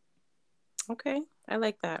 Okay. I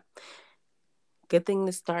like that. Good thing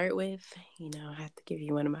to start with. I have to give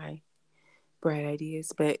you one of my bright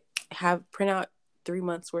ideas, but have print out 3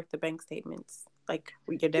 months worth of bank statements, like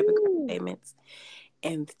your debit card Ooh, statements,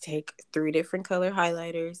 and take three different color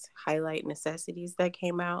highlighters, highlight necessities that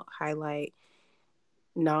came out, highlight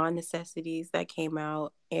non necessities that came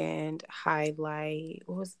out, and highlight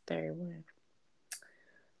what was the third one?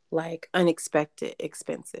 Like unexpected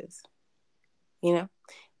expenses. You know,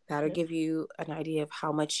 that'll yep. give you an idea of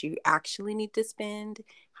how much you actually need to spend,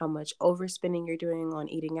 how much overspending you're doing on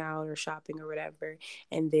eating out or shopping or whatever,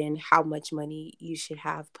 and then how much money you should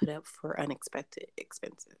have put up for unexpected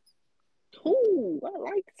expenses. Ooh, I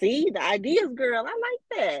like. See the ideas, girl. I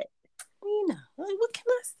like that. Like, what can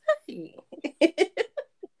I say?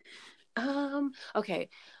 Okay.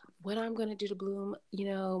 What I'm gonna do to bloom,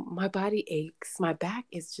 my body aches. My back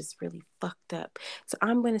is just really fucked up. So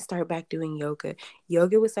I'm gonna start back doing yoga.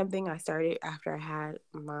 Yoga was something I started after I had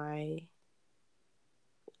my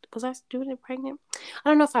was I doing it pregnant? I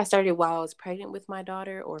don't know if I started while I was pregnant with my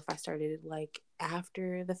daughter or if I started like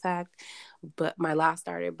after the fact, but my last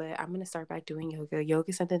started. But I'm gonna start back doing yoga. Yoga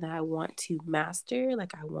is something that I want to master.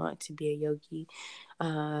 Like I want to be a yogi,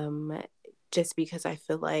 um, just because I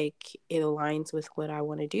feel like it aligns with what I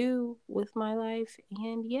want to do with my life.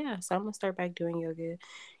 And yeah, so I'm gonna start back doing yoga.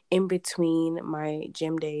 In between my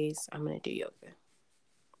gym days, I'm gonna do yoga.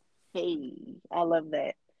 Hey, I love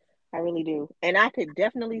that. I really do, and I could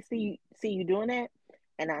definitely see you doing that.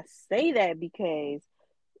 And I say that because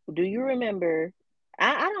do you remember?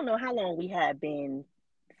 I don't know how long we had been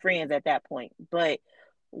friends at that point, but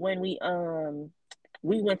when we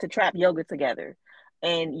went to trap yoga together,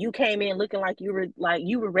 and you came in looking like you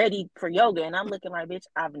were ready for yoga, and I'm looking like, bitch,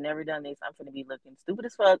 I've never done this. I'm gonna be looking stupid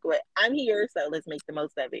as fuck, but I'm here, so let's make the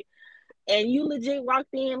most of it. And you legit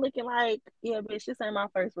walked in looking like, yeah, bitch, this ain't my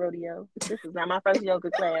first rodeo. This is not my first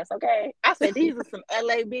yoga class, okay? I said, these are some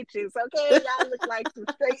LA bitches, okay? Y'all look like some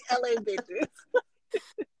straight LA bitches.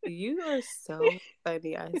 You are so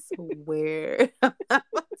funny, I swear. I'm about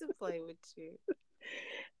to play with you.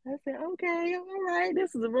 I said, okay, all right.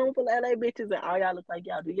 This is a room full of LA bitches, and all y'all look like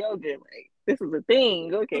y'all do yoga. Like, this is a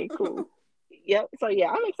thing. Okay, cool. Yep. So, yeah,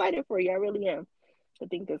 I'm excited for you. I really am. I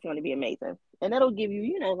think that's going to be amazing. And that'll give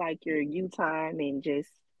you, like your you time and just,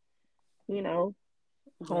 you know,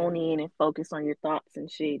 Yeah, hone in and focus on your thoughts and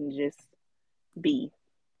shit and just be.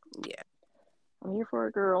 yeah. I'm here for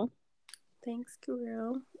a girl. Thanks,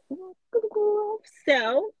 girl.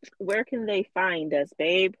 So, where can they find us,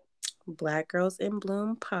 babe? Black Girls in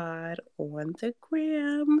Bloom Pod on the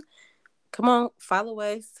gram. Come on, follow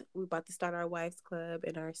us. We're about to start our wives club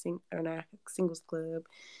and our singles club.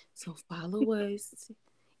 So follow us.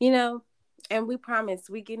 You know, and we promise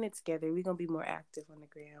we getting it together. We gonna be more active on the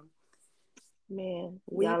gram. Man,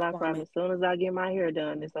 We y'all, I promise. promise. As soon as I get my hair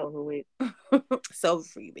done, it's over with. So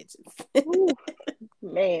for you bitches. Woo,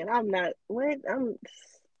 man, I'm not. What? I'm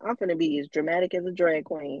gonna be as dramatic as a drag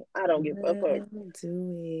queen. I don't give a fuck. Girl,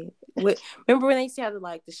 do it. Remember when they used to have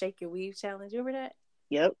the shake your weave challenge? Remember that?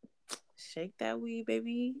 Yep. Shake that weave,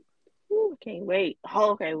 baby. Woo, can't wait.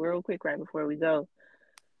 Oh, okay, real quick, right before we go.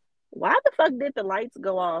 Why the fuck did the lights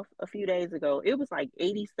go off a few days ago? It was like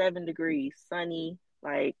 87 degrees, sunny,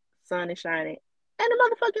 like sun is shining, and the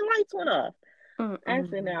motherfucking lights went off. I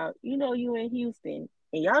said, Mm-mm. now, you in Houston,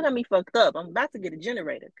 and y'all got me fucked up. I'm about to get a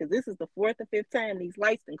generator because this is the fourth or fifth time these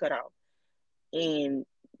lights been cut off. And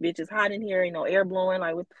bitch, it's hot in here, ain't no air blowing.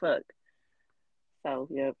 Like, what the fuck? So,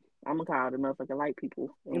 yep, I'm gonna call the motherfucking light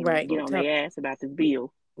people and Right. get on their ass about this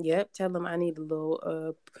bill. Yep. Tell them I need a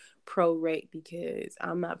little pro rate because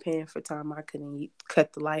I'm not paying for time I couldn't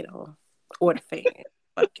cut the light on or the fan.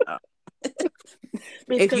 Fuck y'all.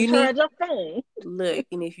 Bitch, If come you need charge your phone. look,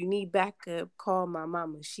 and if you need backup, call my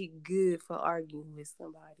mama. She good for arguing with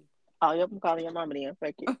somebody. Oh, yep, I'm calling your mama then.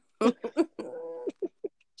 Fuck it.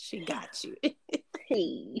 She got you.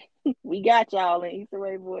 Hey, we got y'all in Easter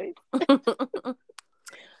Way Boys.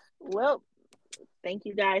 Well, thank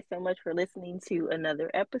you guys so much for listening to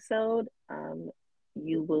another episode.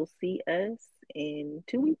 You will see us in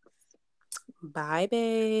 2 weeks. Bye,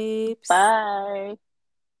 babes. Bye.